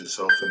going to put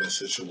yourself in a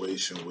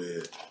situation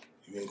where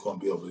you ain't going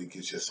to be able to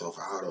get yourself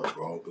out of,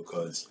 bro,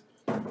 because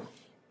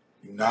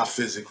you're not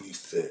physically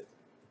fit.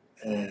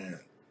 And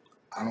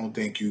I don't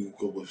think you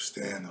could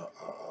withstand a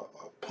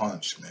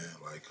punch, man,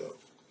 like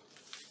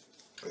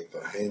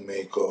a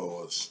haymaker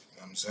or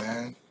what I'm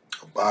saying?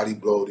 A body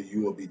blow to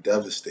you will be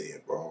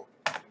devastating, bro.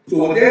 So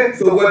what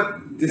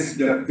the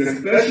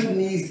special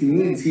needs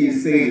community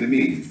is saying to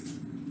me is,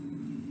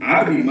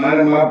 I can be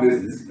minding my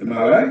business, am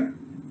I right?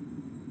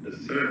 Yes,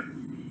 sir.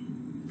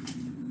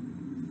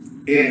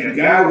 And a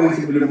guy wakes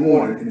up in the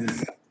morning and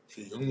just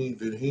See, he need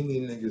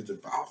niggas to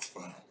vouch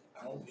for him.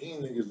 I don't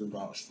need niggas to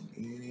vouch for him.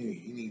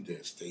 He need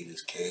to state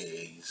his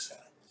case.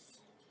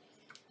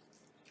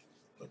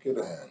 Look at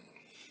him.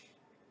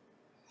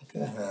 Look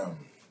at him.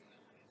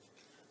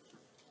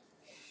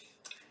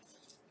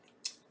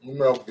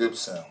 Mel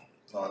Gibson.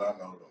 No, not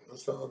Mel.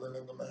 What's the other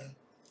nigga, man?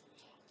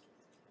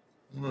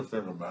 Let me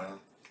think about him.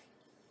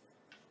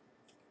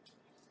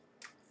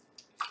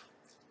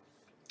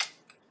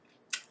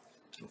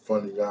 A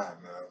funny guy,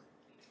 man.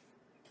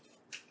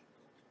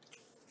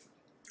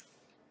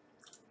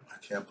 I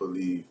can't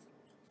believe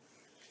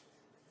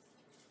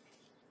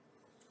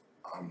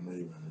I'm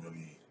even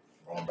really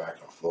going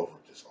back and forth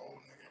with this old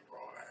nigga, bro.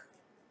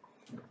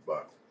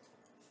 But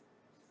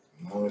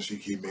as long as she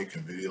keep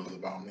making videos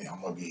about me,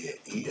 I'm gonna be here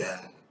eating. I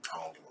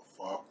don't give a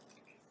fuck.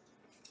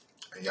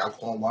 And y'all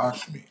gonna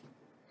watch me. You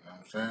know what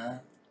I'm saying?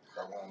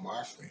 Y'all gonna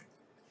watch me.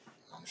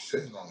 I'm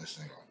sitting on this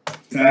nigga.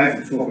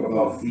 time to talk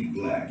about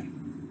Zekeblack.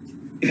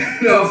 You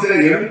know what I'm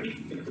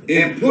saying?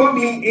 And put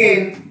me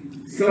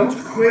in some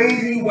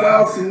crazy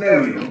wild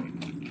scenario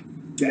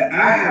that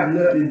I have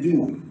nothing to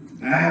do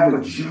with. I have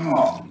a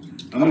job.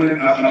 I'm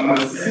a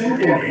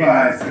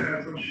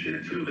supervisor. Some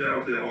shit too that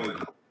out there.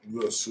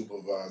 You a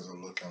supervisor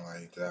looking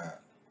like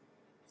that.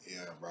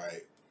 Yeah,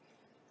 right.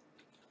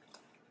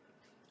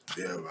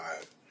 Yeah,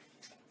 right.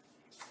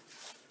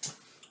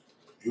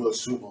 You a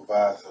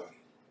supervisor,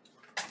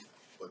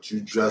 but you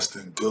dressed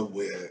in good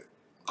wear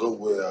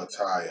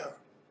attire,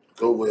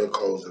 good wear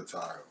clothes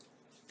attire.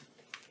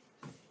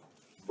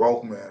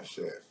 Broke man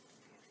shit.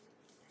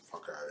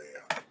 Fuck out of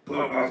here.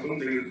 Well, about some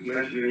niggas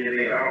mentioning your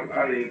name,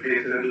 I didn't pay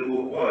attention to who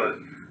it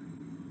was.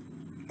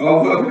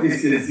 Oh, what they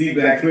said,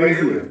 Zekeblack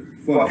crazy?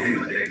 Fuck He you.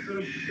 was saying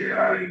some shit,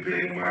 I didn't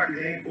pay him why he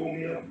ain't pull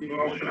me up. You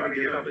know, I was trying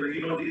to get up, and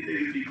you know, these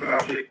niggas be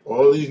clout shit.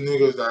 All these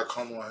niggas that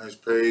come on his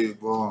page,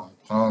 bro, I'm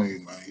telling you,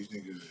 man, these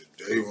niggas is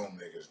day room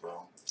niggas,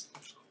 bro.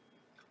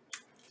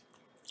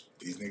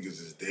 These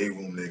niggas is day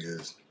room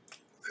niggas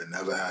that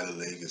never had a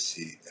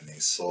legacy and they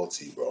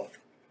salty, bro.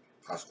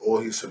 That's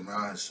all he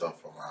surrounds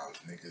himself around,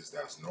 niggas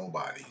that's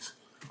nobodies.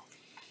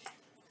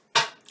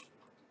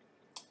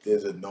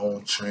 There's a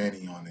known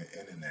tranny on the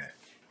internet,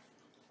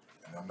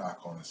 and I'm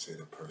not going to say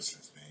the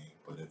person's name,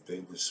 but if they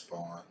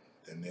respond,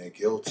 then they're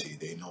guilty.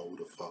 They know who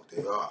the fuck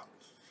they are.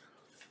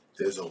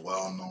 There's a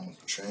well-known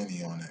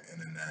tranny on the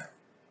internet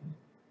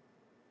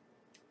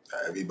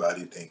that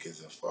everybody think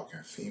is a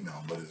fucking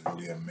female, but it's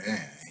really a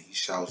man, and he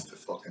shouts the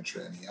fucking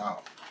tranny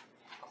out.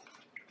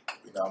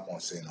 We're not going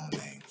to say no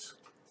names.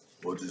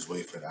 We'll just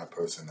wait for that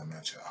person to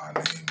mention our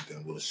name,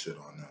 then we'll shit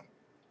on them.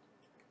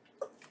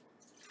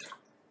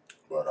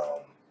 But,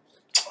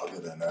 other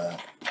than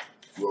that,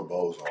 you a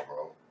bozo,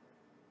 bro.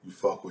 You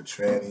fuck with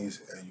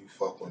trannies and you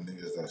fuck with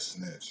niggas that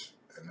snitch,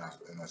 and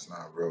that's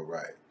not real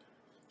right.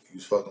 He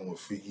was fucking with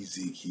Freaky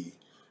Zeke.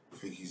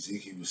 Freaky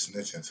Zeke was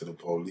snitching to the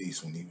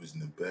police when he was in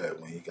the bed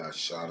when he got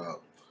shot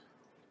up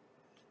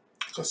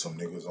because some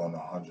niggas on the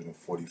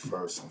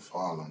 141st in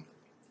Harlem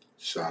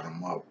shot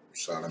him up,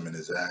 shot him in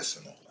his ass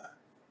and all that.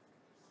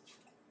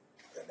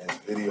 And there's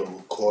video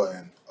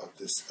recording of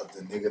the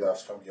nigga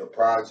that's from your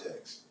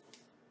projects.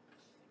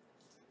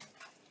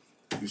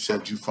 You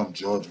said you from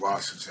George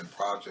Washington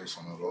Projects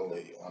on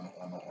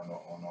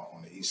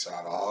the east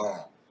side of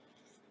Harlem.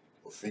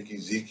 Well, Freaky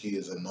Zeke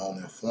is a known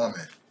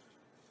informant.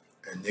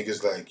 And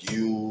niggas like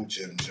you,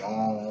 Jim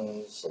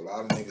Jones, a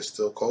lot of niggas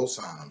still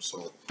co-sign him.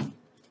 So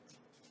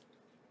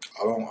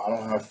I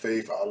don't have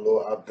faith.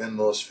 I've been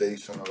lost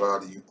faith in a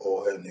lot of you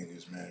old head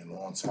niggas, man, a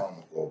long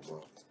time ago,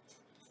 bro.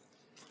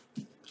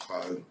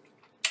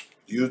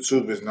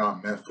 YouTube is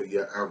not meant for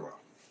your era.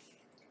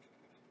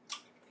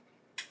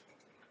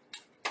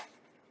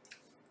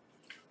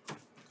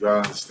 You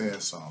gotta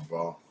understand something,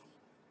 bro.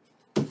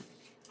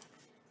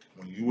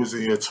 When you was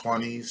in your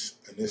 20s,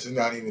 and this is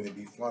not even to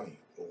be funny,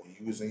 but when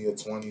you was in your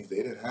 20s,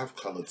 they didn't have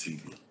color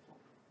TV.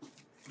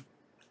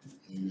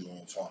 When you was in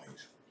your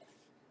 20s.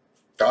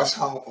 That's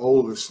how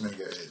old this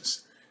nigga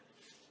is.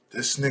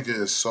 This nigga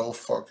is so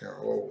fucking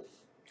old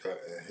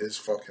that in his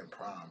fucking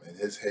prime, in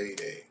his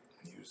heyday,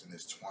 when he was in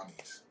his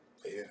 20s,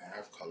 they didn't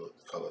have color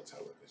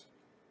television.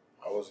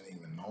 I wasn't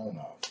even known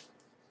of.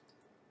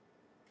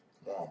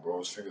 Come on, bro.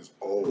 This nigga's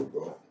old,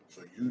 bro.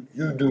 So you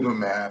do the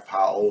math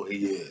how old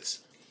he is.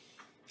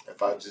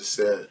 If I just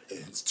said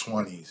in his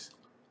 20s,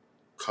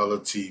 color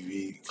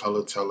TV,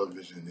 color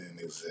television didn't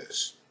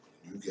exist,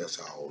 you guess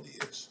how old he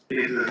is.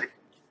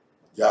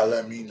 Y'all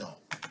let me know.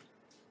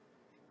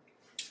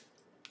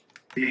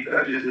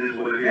 That just is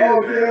what it is.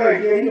 Oh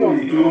yeah, you know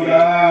these dudes.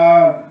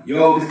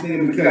 Yo, this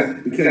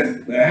nigga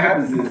because what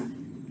happens is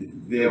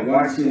they're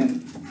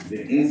watching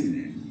the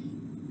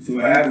incident. So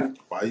what happens?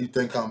 Why you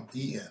think I'm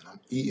eating? I'm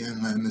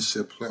eating, letting this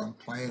shit play. I'm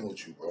playing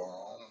with you, bro.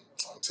 I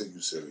don't take you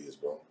serious,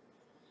 bro.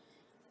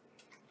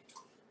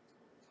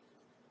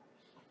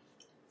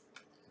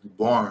 You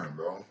boring,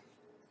 bro.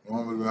 You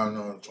don't really have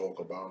nothing to talk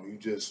about. You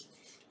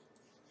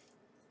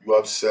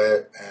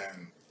upset,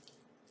 and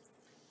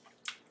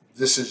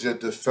this is your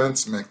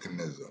defense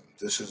mechanism.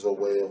 This is a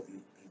way of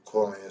you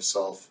calling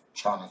yourself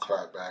trying to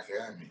clap back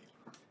at me.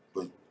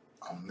 But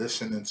I'm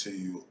listening to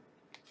you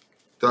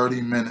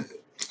 30 minutes.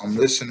 I'm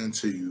listening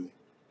to you,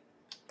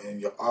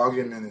 and your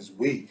argument is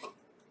weak.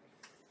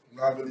 I'm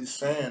not really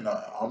saying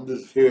that. I'm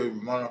just here to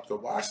run up the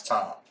watch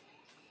time.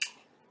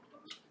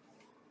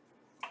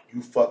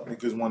 You fuck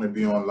niggas want to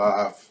be on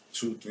live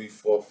 2, 3,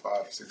 4,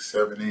 5, 6,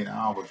 7, 8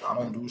 hours. I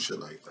don't do shit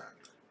like that.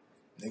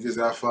 Niggas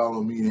that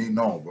follow me, they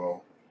know,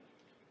 bro.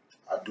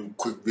 I do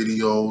quick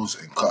videos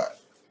and cut.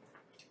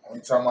 Only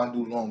time I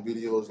do long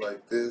videos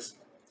like this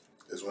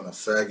is when a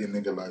faggot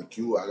nigga like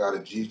you, I got a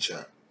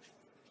G-chat.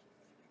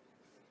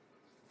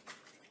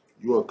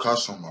 You a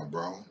customer,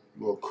 bro.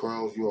 You a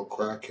curls, you a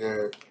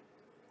crackhead.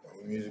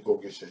 You need to go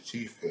get your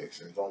teeth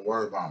fixed and don't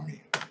worry about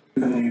me.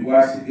 When you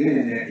watch the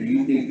internet and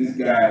you think this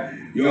guy,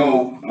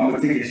 yo, I'm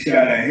gonna take a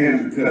shot at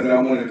him because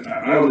I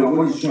don't know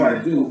what he's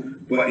trying to do,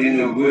 but in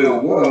the real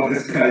world,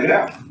 let's cut it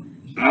out.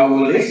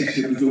 Our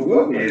relationship is a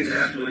real relationship.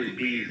 That's what it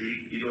is.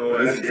 You know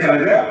what? Let's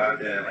cut it out.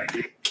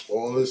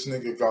 All this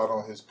nigga got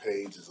on his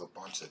page is a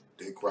bunch of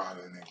dick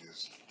rider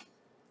niggas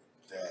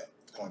that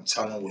gonna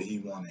tell him what he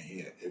wanna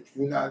hear. If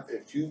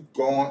you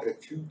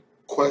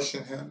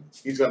question him,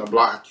 he's gonna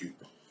block you.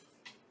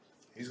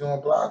 He's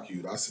gonna block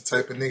you. That's the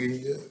type of nigga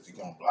he is. He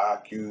gonna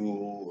block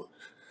you.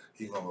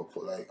 He gonna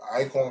put I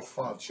ain't gonna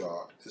front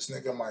y'all. This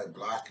nigga might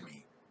block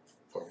me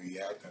for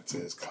reacting to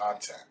his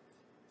content.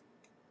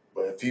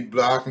 But if he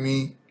block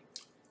me,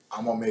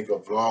 I'm gonna make a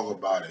vlog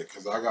about it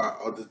because I got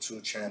other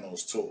 2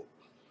 channels too.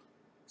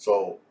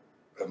 So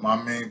if my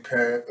main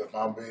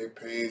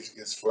page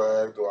gets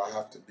flagged or I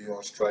have to be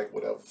on strike,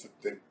 whatever,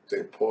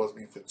 they pause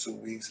me for 2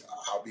 weeks,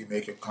 I'll be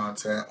making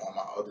content on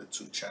my other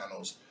 2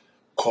 channels.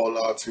 Call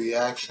outs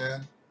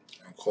reaction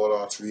and call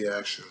outs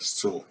reactions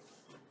too.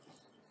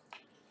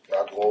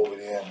 Y'all go over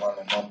there and run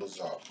the numbers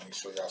up. Make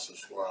sure y'all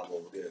subscribe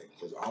over there.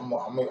 Because I'm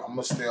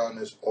gonna stay on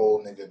this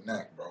old nigga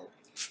neck, bro.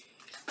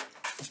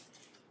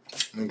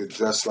 Nigga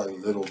dressed like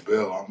Little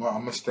Bill. I'm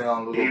gonna stay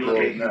on Little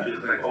Bill's neck.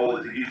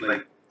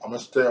 I'm gonna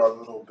stay on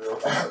Little Bill.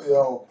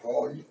 Yo,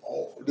 bro, you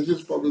old.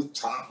 Niggas from his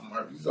time,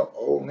 man. These are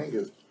old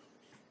niggas.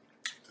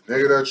 The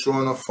nigga that you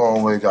on the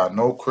phone with got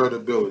no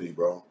credibility,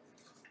 bro.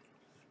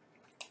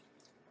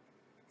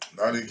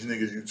 None of these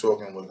niggas you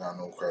talking with got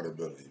no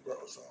credibility,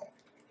 bro. So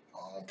I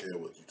don't care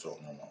what you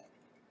talking about.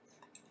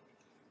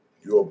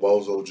 You a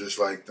bozo just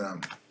like them.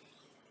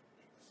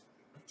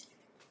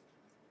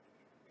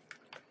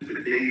 These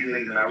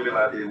niggas, I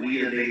realized that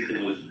we and niggas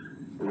that was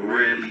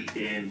really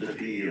in the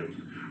field.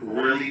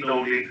 Really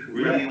know they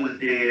really was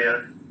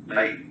there.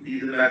 Like,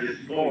 these are not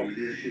just stories.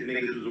 This shit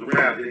niggas was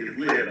around, niggas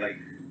live. Like,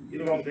 you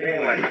know what I'm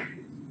saying? Like,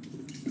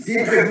 See,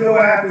 because you know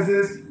what happens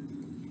is,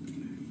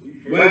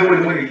 because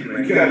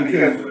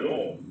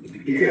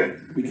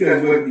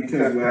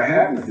what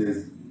happens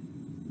is,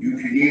 you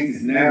create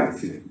this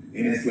narrative,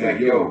 and it's like,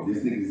 yo,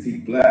 this nigga is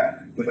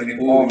Zekeblack, but in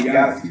all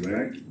reality,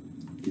 right?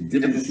 The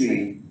difference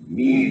between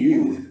me and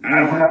you is, I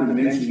don't have to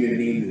mention your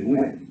name to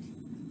win.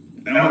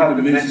 I don't have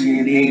to mention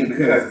your name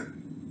because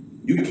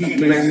you keep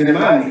mentioning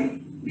my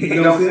name. You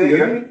know what I'm saying? You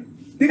hear me?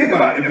 Think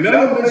about it. If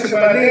Melo mentioned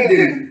my name,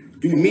 then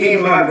do me and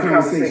him have a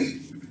conversation?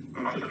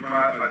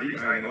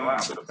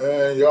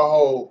 And your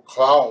whole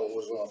cloud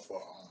was off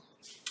for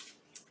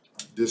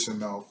dissing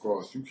Mel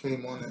Cross. You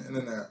came on the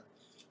internet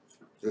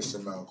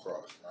dissing Mel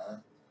Cross,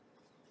 man.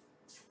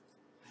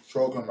 What you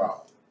talking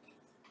about?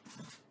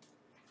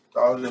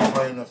 That was just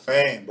claim to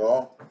fame,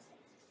 bro.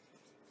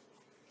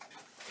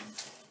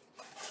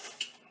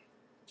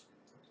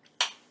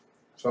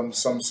 Some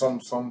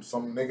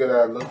nigga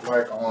that looked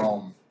like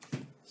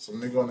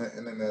some nigga on the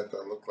internet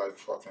that looked like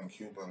fucking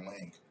Cuban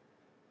Link.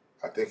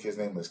 I think his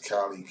name was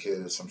Cali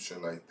Kid or some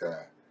shit like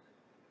that.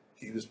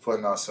 He was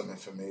putting out some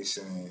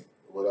information,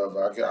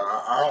 whatever. I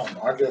don't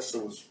know. I guess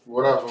it was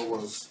whatever it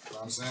was. You know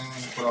what I'm saying?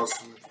 He put out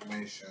some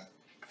information.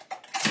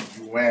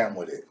 You ran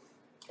with it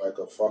like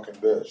a fucking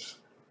bitch.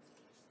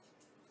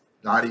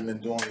 Not even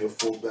doing your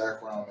full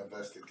background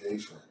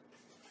investigation.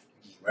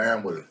 You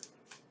ran with it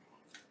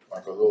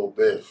like a little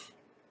bitch.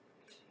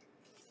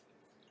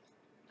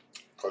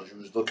 Because you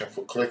was looking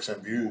for clicks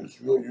and views.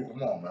 You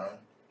come on, man.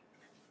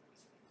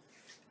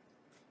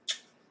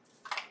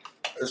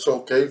 It's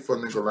okay for a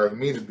nigga like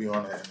me to be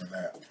on the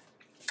internet.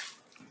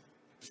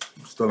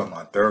 I'm still in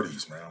my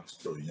 30s, man. I'm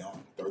still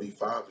young.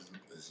 35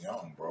 is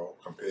young, bro,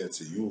 compared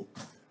to you.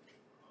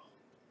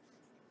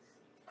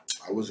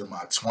 I was in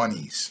my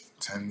 20s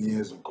 10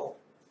 years ago.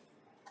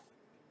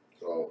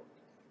 So,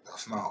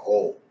 that's not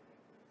old.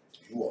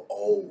 You an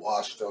old,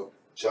 washed up,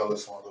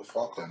 jealous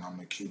motherfucker, and I'm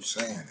going to keep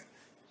saying it.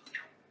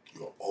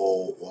 You're an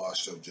old,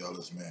 washed up,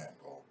 jealous man,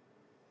 bro.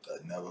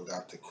 That never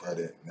got the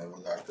credit, never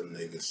got the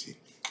legacy.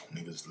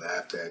 Niggas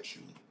laughed at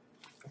you.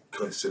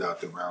 Couldn't sit out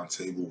the round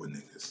table with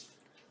niggas.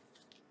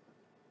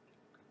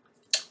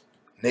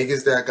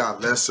 Niggas that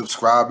got less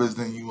subscribers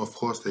than you, of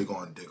course they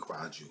gonna dick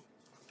ride you.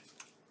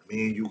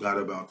 Me and you got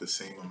about the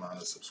same amount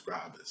of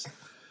subscribers.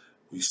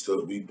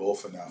 We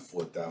both in that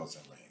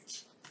 4,000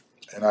 range.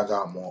 And I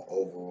got more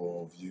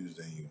overall views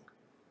than you.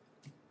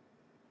 You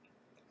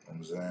know what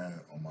I'm saying?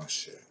 On my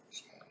shit.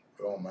 So,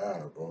 it don't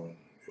matter, bro.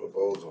 You're a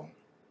bozo.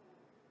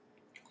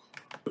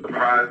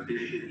 Surprised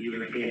this shit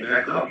even came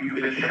back up. You've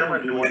been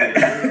chilling doing it.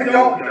 You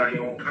got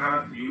your own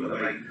content. You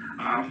like,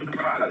 I'm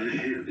surprised. This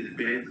shit has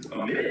been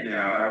a minute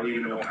now. I don't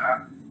even know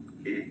how.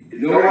 You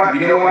know why?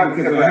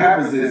 Because what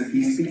happens is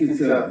he's speaking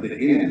to the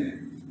internet.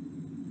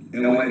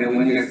 And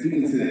when you're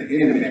speaking to the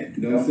internet,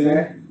 you know what I'm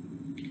saying?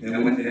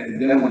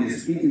 And then when you're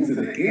speaking to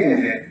the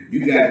internet,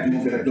 you got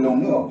dudes that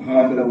don't know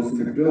how those in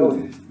the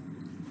building.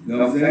 You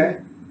know what I'm saying?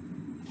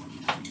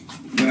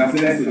 You know what I'm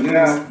saying? So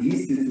now he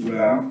sits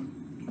around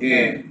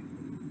and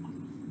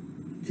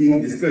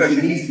the special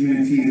needs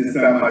community is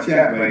inside my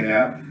chat right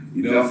now.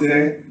 You know what I'm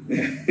saying? You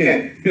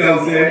know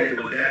what I'm saying?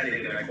 That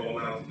nigga that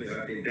called out,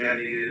 I think that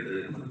nigga,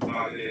 the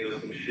blogger nigga or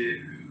some shit.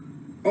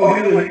 Oh,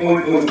 he was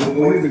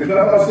the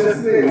clubhouse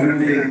yesterday? I don't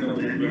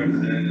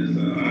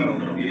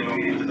know. You know,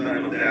 he was talking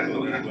about that, so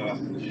that's why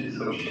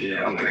some shit.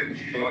 I'm like,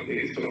 fuck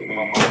niggas talking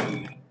about my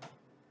money.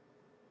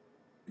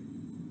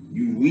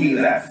 You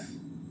relapse.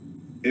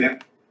 And of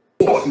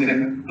course, nigga,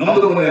 I'm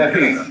the one that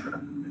pays.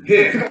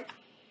 Here.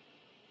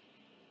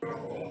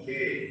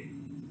 Okay.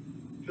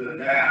 So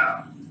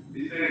now,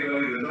 these niggas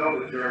don't even know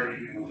the journey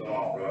he was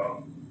on, bro.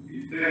 You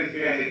still can't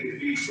hit the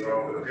beat, bro.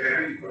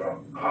 Okay,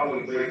 bro. I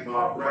wouldn't waste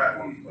my breath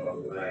on these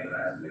fuckers. I ain't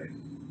ass niggas.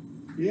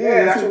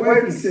 Yeah, that's what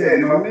wifey said,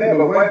 my man.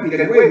 But wifey,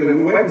 that wait,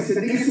 wifey said,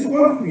 niggas who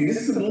work for you.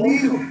 This is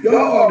unbelievable.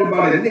 Y'all talking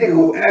about a nigga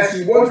who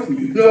actually works for you.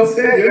 You know what I'm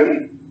saying? You hear me?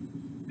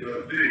 Yo,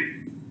 D,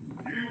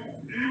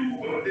 you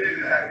were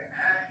niggas that can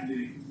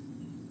actually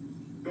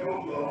go to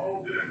a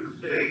whole different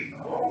state, a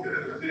whole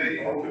different city,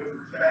 a whole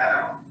different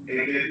town,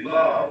 and get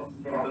love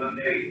from the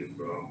niggas,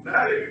 bro.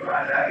 Not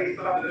everybody. That ain't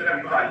something that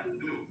everybody can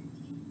do.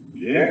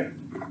 Yeah.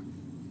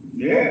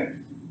 Yeah.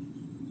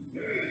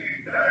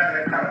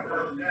 That kind of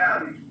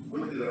personality,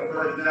 which is a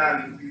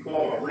personality you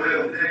call a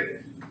real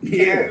nigga.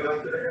 Yeah. You know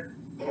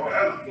what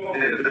I'm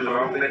saying? That's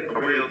what I'm saying. A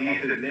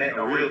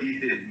real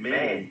decent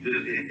man,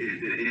 just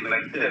is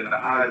like you said, in the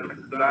eyes of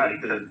society.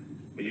 Because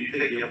when you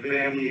take your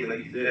family,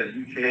 like you said,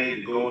 you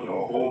change, go to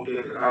a whole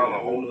different house, a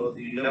whole other,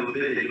 you never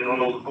been there, you don't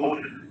know the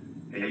culture.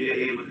 And you're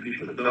able to be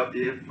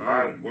productive,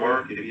 find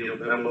work, and be a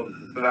member of the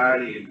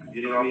society, and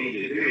you know what I mean?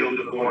 You're able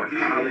to go to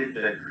college,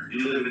 and you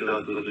live in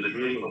the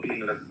dream of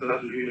being a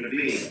successful human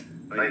being.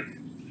 Like,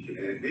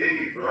 shit,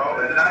 big, bro.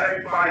 And not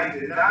everybody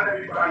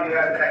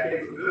has that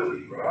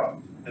capability, bro.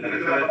 And I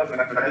just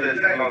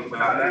talked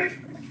about that.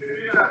 If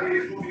you're not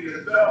being true to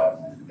yourself,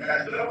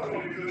 that stuff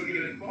only going to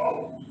get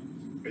exposed.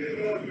 It's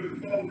going to get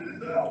exposed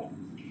itself.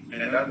 And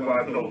that's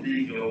why I told D,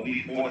 you know,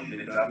 we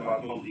fortunate. That's why I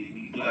told D,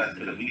 we blessed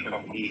because we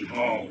come from East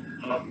home,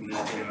 hustling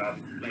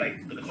and like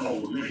the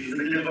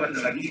coalition.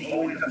 Like we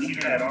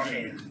had our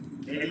hands.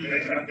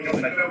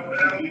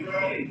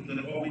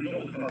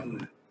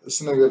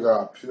 This nigga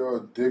got pure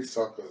dick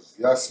suckers,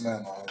 yes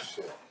man on his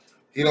shit.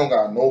 He don't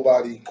got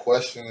nobody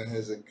questioning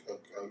his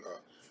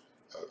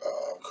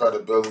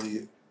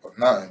credibility or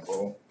nothing,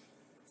 bro.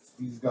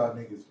 He's got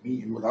niggas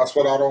meeting, but that's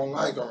what I don't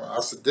like.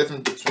 That's the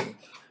difference between.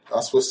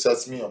 That's what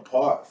sets me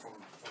apart from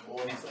all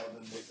these other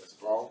niggas,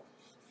 bro.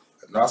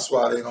 And that's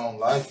why they don't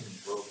like me,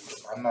 bro.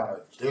 Because I'm not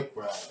a dick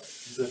rider.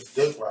 He's a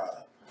dick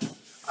rider.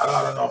 I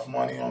got enough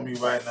money on me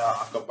right now.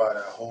 I could buy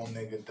that whole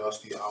nigga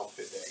dusty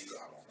outfit that he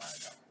got on right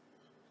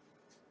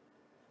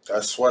now.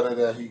 That sweater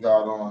that he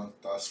got on,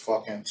 that's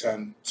fucking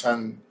 $10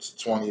 to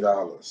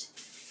 $20.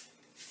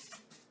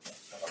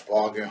 A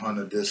bargain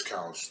hunter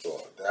discount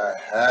store. That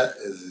hat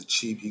is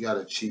cheap. He got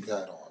a cheap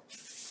hat on.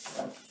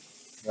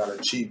 He got a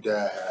cheap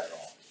dad hat on.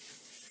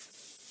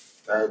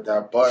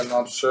 That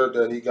button-up shirt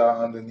that he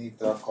got underneath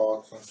that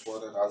cartoon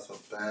sweater, that's a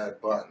bad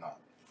button-up.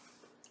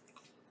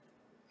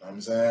 You know what I'm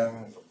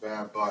saying? It's a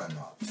bad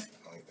button-up.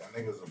 Like, that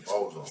nigga's a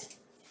bozo.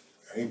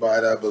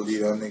 Anybody that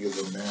believe that nigga's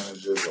a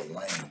manager is a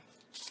lame.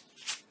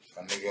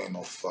 That nigga ain't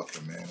no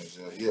fucking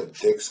manager. He a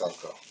dick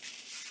sucker.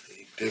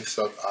 He dick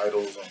suck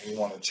idols and he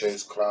want to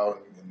chase clout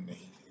and he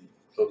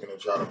looking to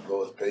try to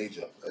blow his page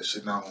up. That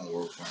shit not gonna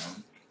work for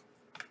him.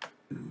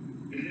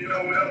 You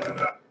know what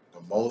else?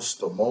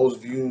 The most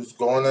views,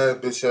 go on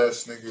that bitch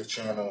ass nigga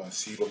channel and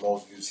see the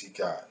most views he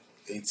got.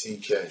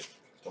 18K.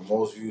 The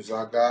most views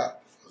I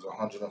got was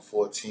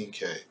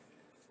 114K.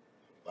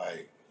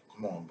 Like,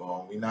 come on,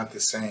 bro. We not the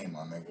same,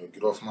 my nigga.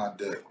 Get off my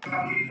dick. It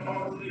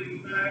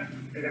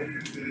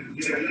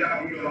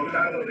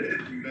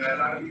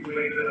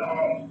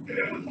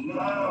was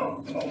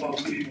love among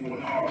people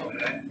in Harlem.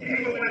 It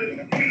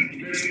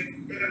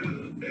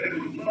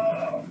was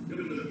love. It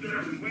was a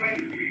certain way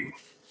to people.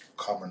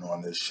 Coming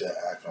on this shit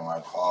acting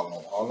like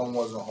Harlem. Harlem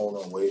wasn't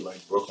holding weight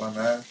like Brooklyn,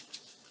 man.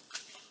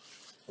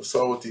 What's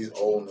up with these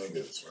old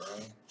niggas,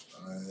 right? I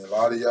mean, a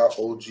lot of y'all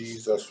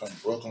OGs that's from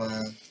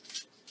Brooklyn,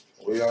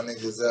 where y'all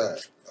niggas at?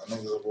 Y'all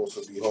niggas supposed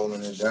to be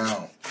holding it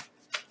down.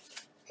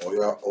 All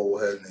y'all old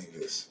head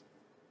niggas.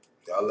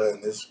 Y'all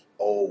letting this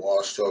old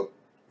washed up,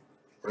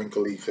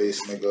 wrinkly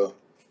face nigga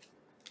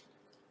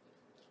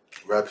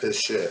Rep his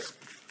shit.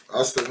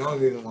 That's the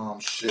only reason why I'm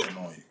shitting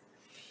on you.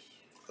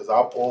 Because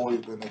I've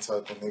always been the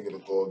type of nigga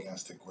to go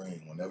against the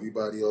grain. When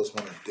everybody else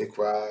want a dick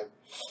ride,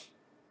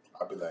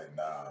 I be like,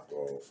 nah,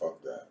 bro,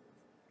 fuck that.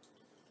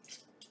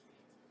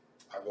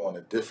 I go in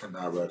a different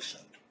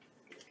direction.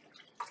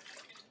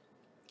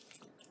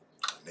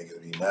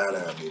 Niggas be mad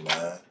at me,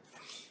 man.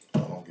 I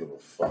don't give a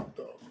fuck,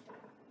 though.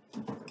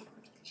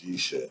 G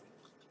shit.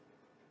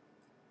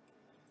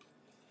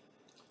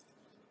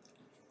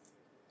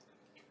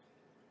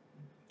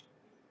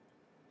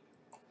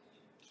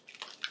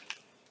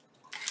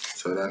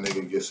 Tell that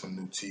nigga get some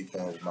new teeth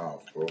in his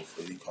mouth, bro,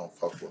 before he come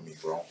fuck with me,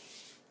 bro.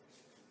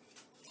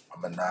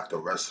 I'ma knock the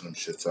rest of them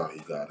shits out he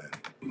got in.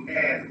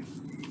 And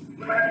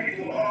black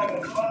people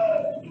all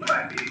love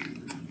black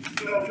people.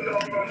 That was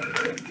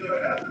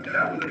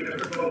a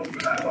different culture.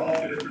 That's a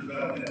whole different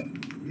stuff.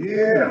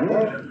 Yeah, bro.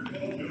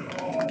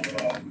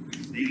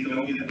 These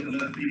don't get to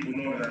let people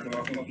know that my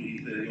company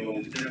said, yo,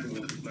 it's different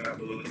with black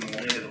people come on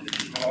in,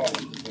 it's hard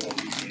with the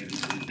weekend,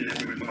 it's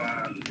different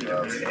vibes, it's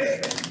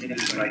different. And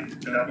it's like,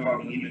 that's why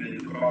when even in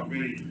the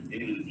incarcerated,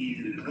 it was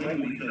easy to claim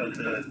each other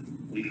because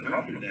we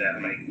come from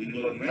that. Like, we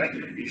wasn't like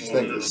that. This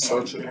nigga is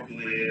such a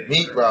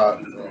meat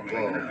rod,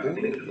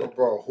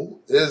 bro. Who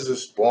is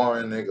this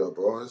boring nigga,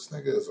 bro? This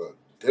nigga is a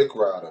dick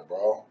rider,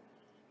 bro.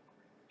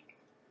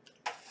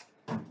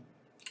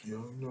 You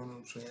know what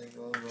I'm saying?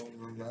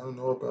 I don't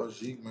know about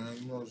Zeke, man.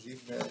 You know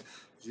Zeke, man.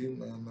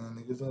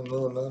 Niggas don't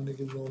know. A lot of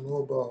niggas don't know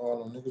about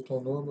Harlem. Niggas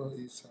don't know about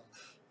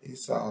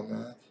Eastside,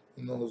 man.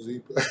 You know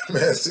Zekeblack,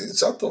 man. See,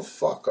 shut the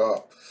fuck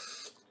up.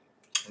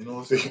 You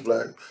know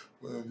Zekeblack,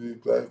 man.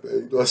 Zekeblack, man.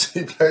 You know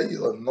Zekeblack,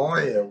 he's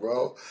annoying,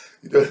 bro.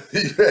 You know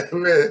Zekeblack,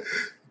 man.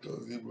 You know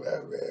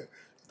Zekeblack, man.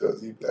 You know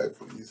Zekeblack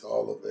from East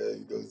Harlem,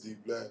 man. You know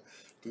Zekeblack.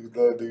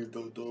 Niggas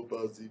don't know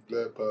about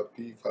Zekeblack,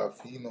 Papi,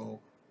 Fafino.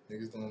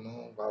 Niggas don't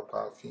know about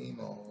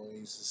Pafino. He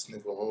used to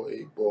sniff a whole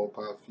 8-ball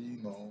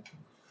Pafino.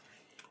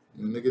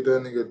 Nigga,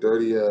 that nigga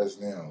dirty ass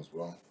nails,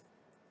 bro.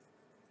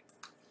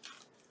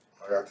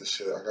 I got the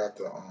shit. I got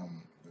the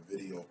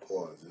video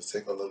paused. Just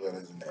take a look at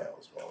his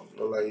nails, bro.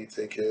 Look like he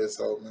take care of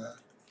himself, man.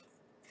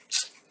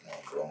 No,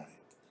 bro.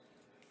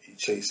 He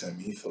chasing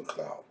me for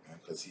clout, man,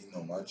 because he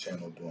know my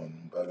channel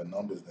doing better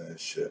numbers than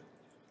his shit.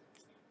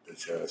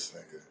 Bitch ass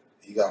nigga.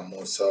 He got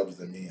more subs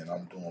than me, and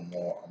I'm doing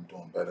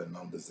better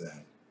numbers than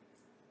him.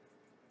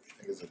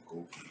 Nigga's a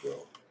goofy,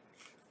 bro.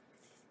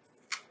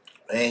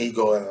 And he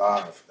going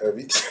live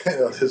every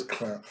time. This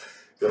clown.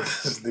 Yo,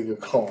 this nigga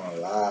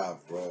going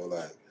live, bro.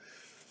 Like,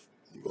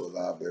 you go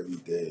live every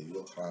day.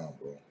 You a clown,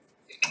 bro.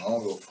 I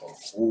don't go for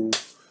who.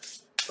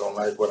 Don't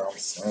like what I'm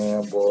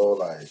saying, bro.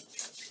 Like,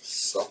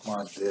 suck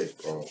my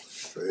dick, bro.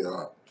 Straight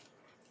up.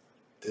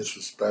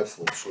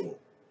 Disrespectful, too.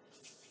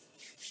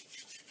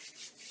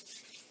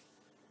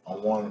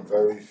 I'm one of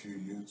very few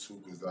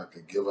YouTubers that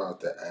could give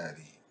out the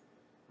addy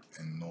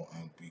and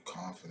be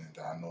confident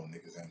that I know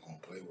niggas ain't gonna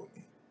play with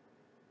me.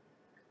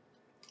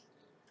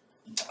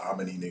 How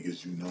many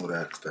niggas you know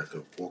that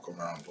could walk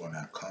around doing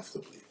that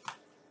comfortably?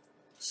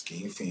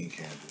 Scheme Fiend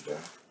can't do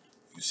that.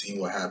 You seen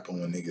what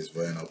happened when niggas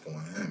ran up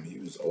on him. He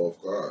was off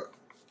guard.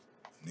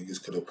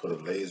 Niggas could have put a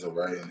laser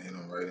right and hit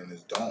him right in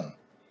his dome.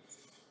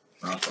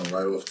 Knocked him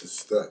right off the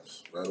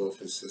steps. Right off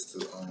his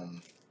sister's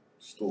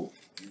stool.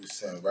 He was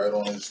sitting right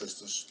on his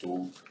sister's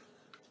stool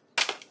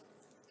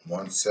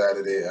one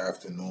Saturday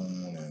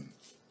afternoon, and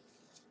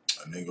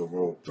a nigga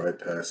rode right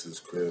past his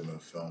crib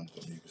and filmed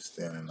him. He was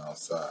standing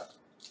outside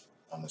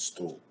on the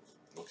stool,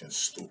 looking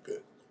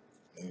stupid.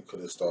 Nigga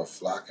could have started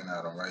flocking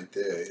at him right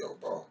there. Yo,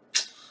 bro,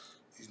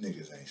 these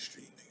niggas ain't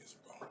street niggas,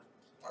 bro.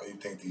 Why you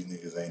think these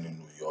niggas ain't in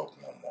New York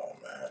no more,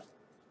 man?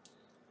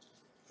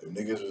 If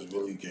niggas was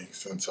really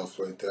gangster and stuff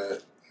like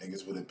that,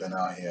 niggas would have been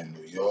out here in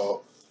New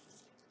York.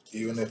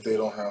 Even if they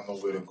don't have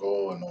nowhere to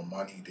go or no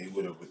money, they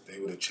would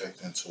have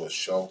checked into a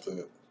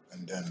shelter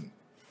and then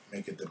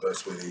make it the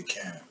best way they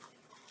can.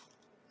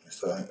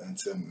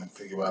 And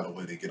figure out a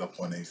way to get up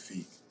on their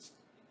feet.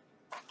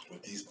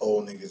 But these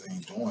old niggas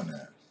ain't doing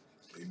that.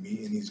 They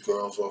meeting these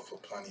girls off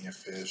of Plenty of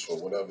Fish or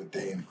whatever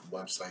dating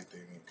website they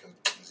need. Cause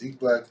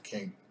Zekeblack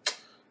can't,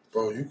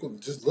 bro. You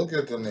could just look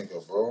at the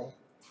nigga, bro.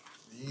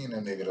 He ain't a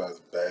nigga that's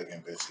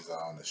bagging bitches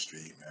out on the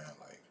street, man.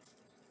 Like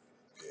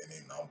getting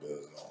their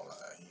numbers and all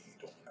that. He ain't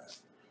doing that.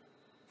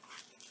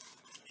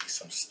 He's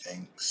some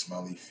stink,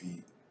 smelly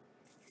feet,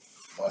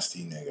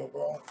 musty nigga,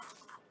 bro.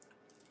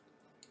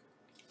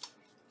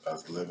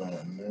 That's living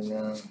with me,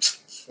 man.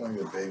 This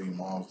nigga baby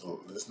mom's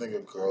this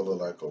nigga girl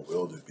look like a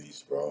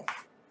wildebeest, bro.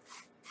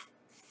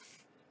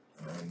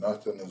 And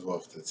nothing is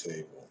off the table.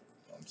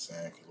 You know what I'm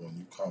saying? Because when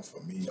you come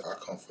for me, I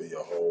come for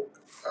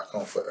I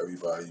come for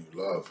everybody you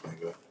love,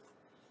 nigga.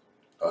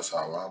 That's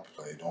how I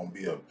play. Don't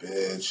be a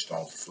bitch.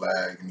 Don't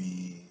flag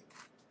me.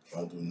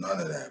 Don't do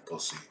none of that,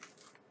 pussy.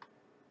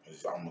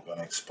 Because I'm going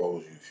to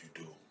expose you if you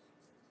do. You know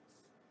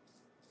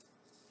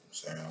what I'm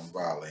saying? I'm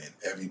violating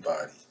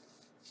everybody.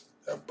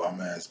 That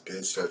bum-ass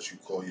bitch that you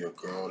call your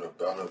girl, the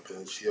Bella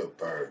bitch, she a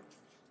bird.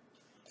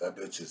 That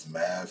bitch is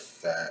mad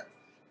fat.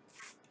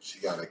 She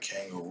got a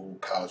kangaroo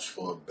pouch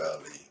for a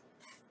belly.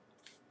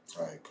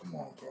 Alright, come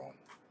on, bro.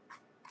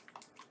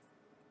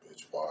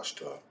 Bitch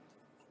washed up.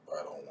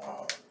 I don't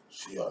want her.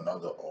 She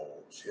another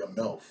old. She a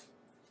MILF.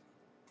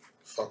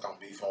 Fuck I'm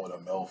beefing with a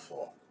MILF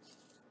for?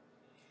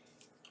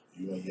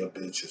 You and your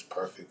bitch is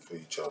perfect for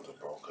each other,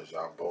 bro, because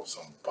y'all both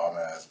some bum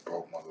ass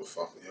broke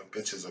motherfucker. Your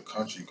bitch is a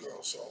country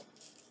girl, so you know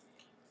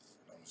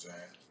what I'm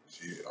saying?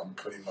 I'm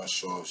pretty much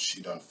sure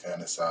she done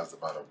fantasized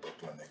about a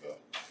Brooklyn nigga at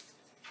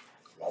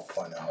one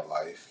point in her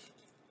life.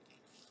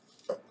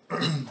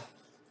 I'm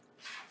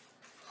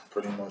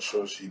pretty much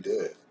sure she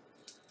did.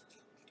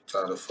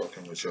 Tired of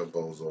fucking with your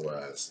bozo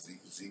ass.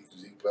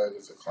 Zekeblack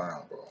is a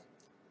clown, bro.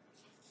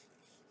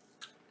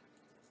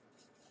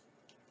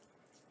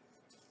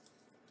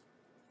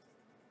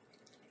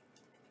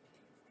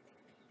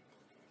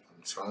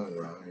 I'm telling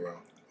you, man,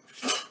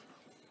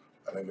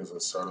 that nigga's a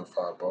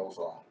certified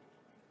bozo.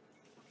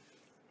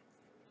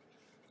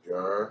 You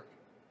heard?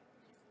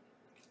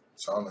 I'm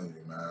telling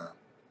you, man.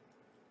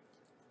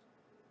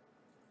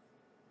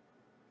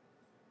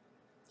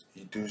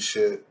 He do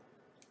shit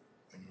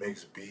and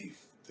makes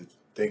beef,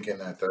 thinking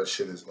that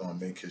shit is gonna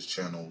make his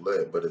channel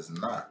lit, but it's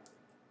not.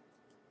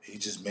 He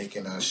just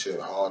making that shit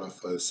harder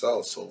for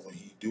himself. So when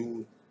he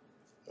do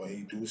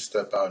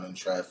step out in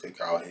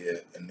traffic out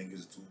here and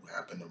niggas do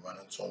happen to run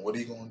into him, what are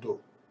you gonna do?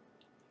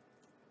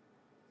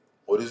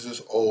 What is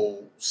this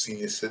old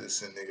senior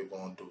citizen nigga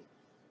gonna do?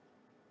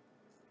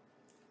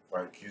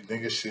 Like, you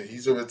nigga shit,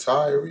 he's a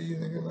retiree,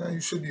 nigga, man.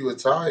 You should be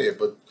retired,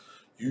 but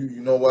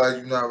you know why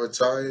you not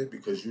retired?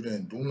 Because you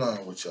didn't do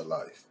nothing with your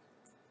life.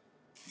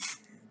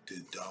 You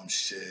did dumb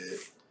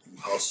shit. You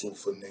hustled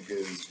for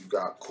niggas. You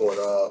got caught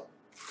up,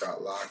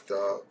 got locked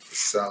up for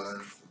selling.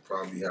 You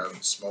probably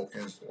having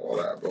smoking, all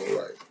that, bro.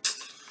 Like,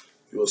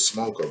 you a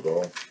smoker,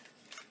 bro.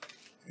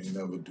 You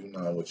never do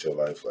nothing with your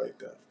life like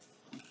that.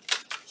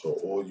 So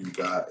all you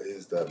got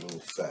is that little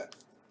fat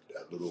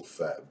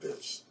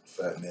bitch,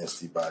 fat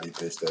nasty body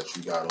bitch that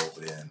you got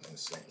over there in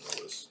St.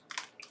 Louis.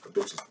 The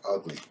bitch is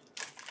ugly.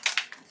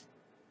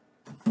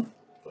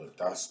 But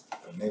that's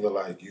a nigga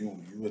like you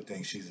would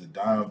think she's a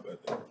dime,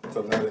 but to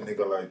let a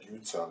nigga like you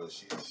tell her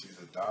she's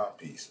a dime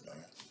piece,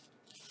 man.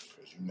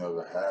 Because you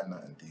never had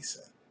nothing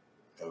decent.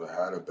 Never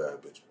had a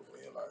bad bitch before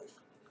in your life.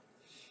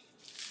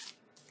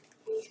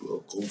 You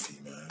a goofy,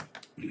 man.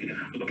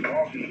 But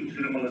also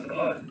similar to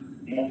us,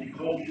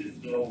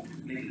 multicultural. So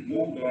niggas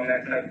moved on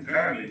that type of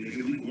time.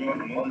 Nigga, we grew up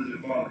with mothers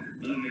and fathers,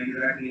 little niggas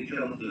asking each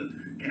other to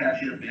catch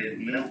up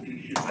and milk and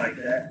shit like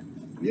that.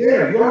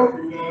 Yeah, bro. I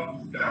grew up,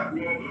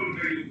 little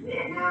niggas,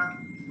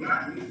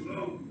 black niggas,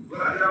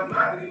 black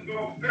niggas go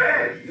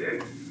fast,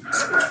 nigga. Our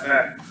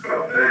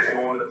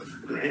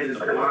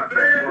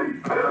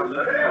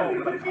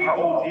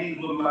OGs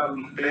look like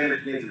them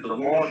Spanish niggas, the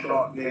long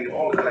sharp niggas,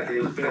 all that like they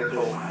was Spanish.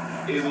 So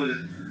it was,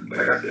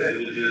 like I said,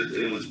 it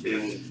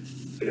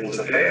was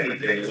a family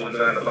thing. It wasn't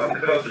nothing about the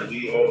culture. We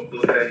all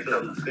looked at each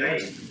other the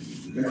same.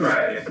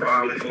 Right? And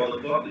probably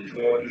motherfuckers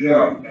going through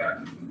that.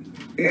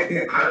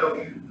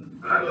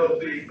 I know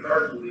me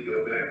personally, man,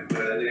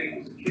 when a nigga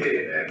was a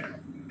kid, man.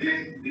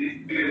 These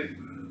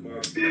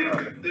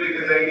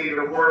niggas ain't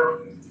even work.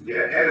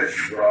 Yeah, energy,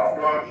 bro. I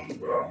promise you,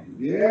 bro.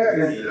 Yeah.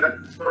 And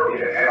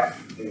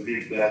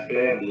that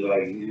family,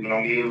 like, you know what I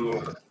mean?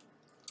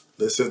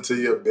 Listen to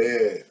your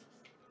bed.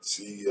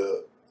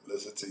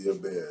 Listen to your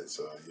bed.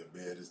 So your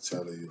bed is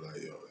telling you,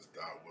 like, yo, it's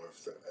not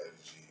worth the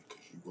energy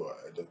because you going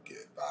to end up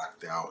getting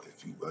knocked out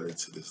if you run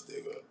into this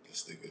nigga.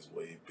 This nigga's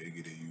way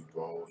bigger than you,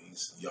 bro.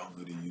 He's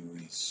younger than you.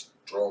 He's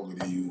stronger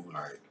than you.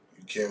 Like,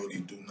 you can't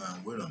really do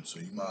nothing with him. So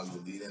you might as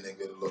well leave a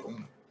nigga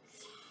alone.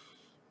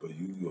 But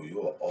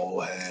you're an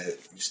old head.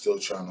 You still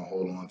trying to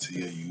hold on to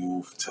your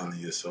youth, telling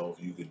yourself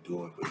you could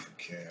do it, but you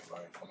can't.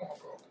 Like, come on,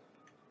 bro.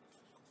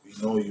 We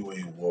know you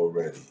ain't war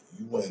ready.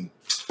 You ain't.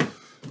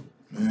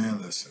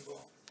 Man, listen, bro.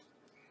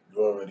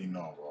 You already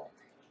know, bro.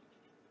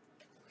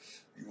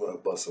 You want to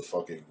bust a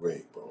fucking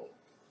grape, bro.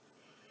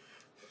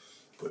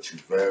 But you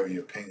very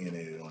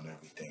opinionated on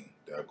everything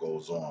that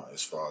goes on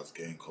as far as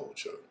gang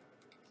culture.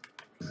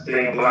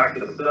 Staying block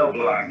to the cell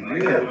block.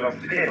 Like, you know what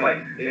I'm saying?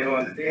 Like, they don't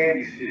understand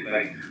these shit.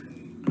 Like,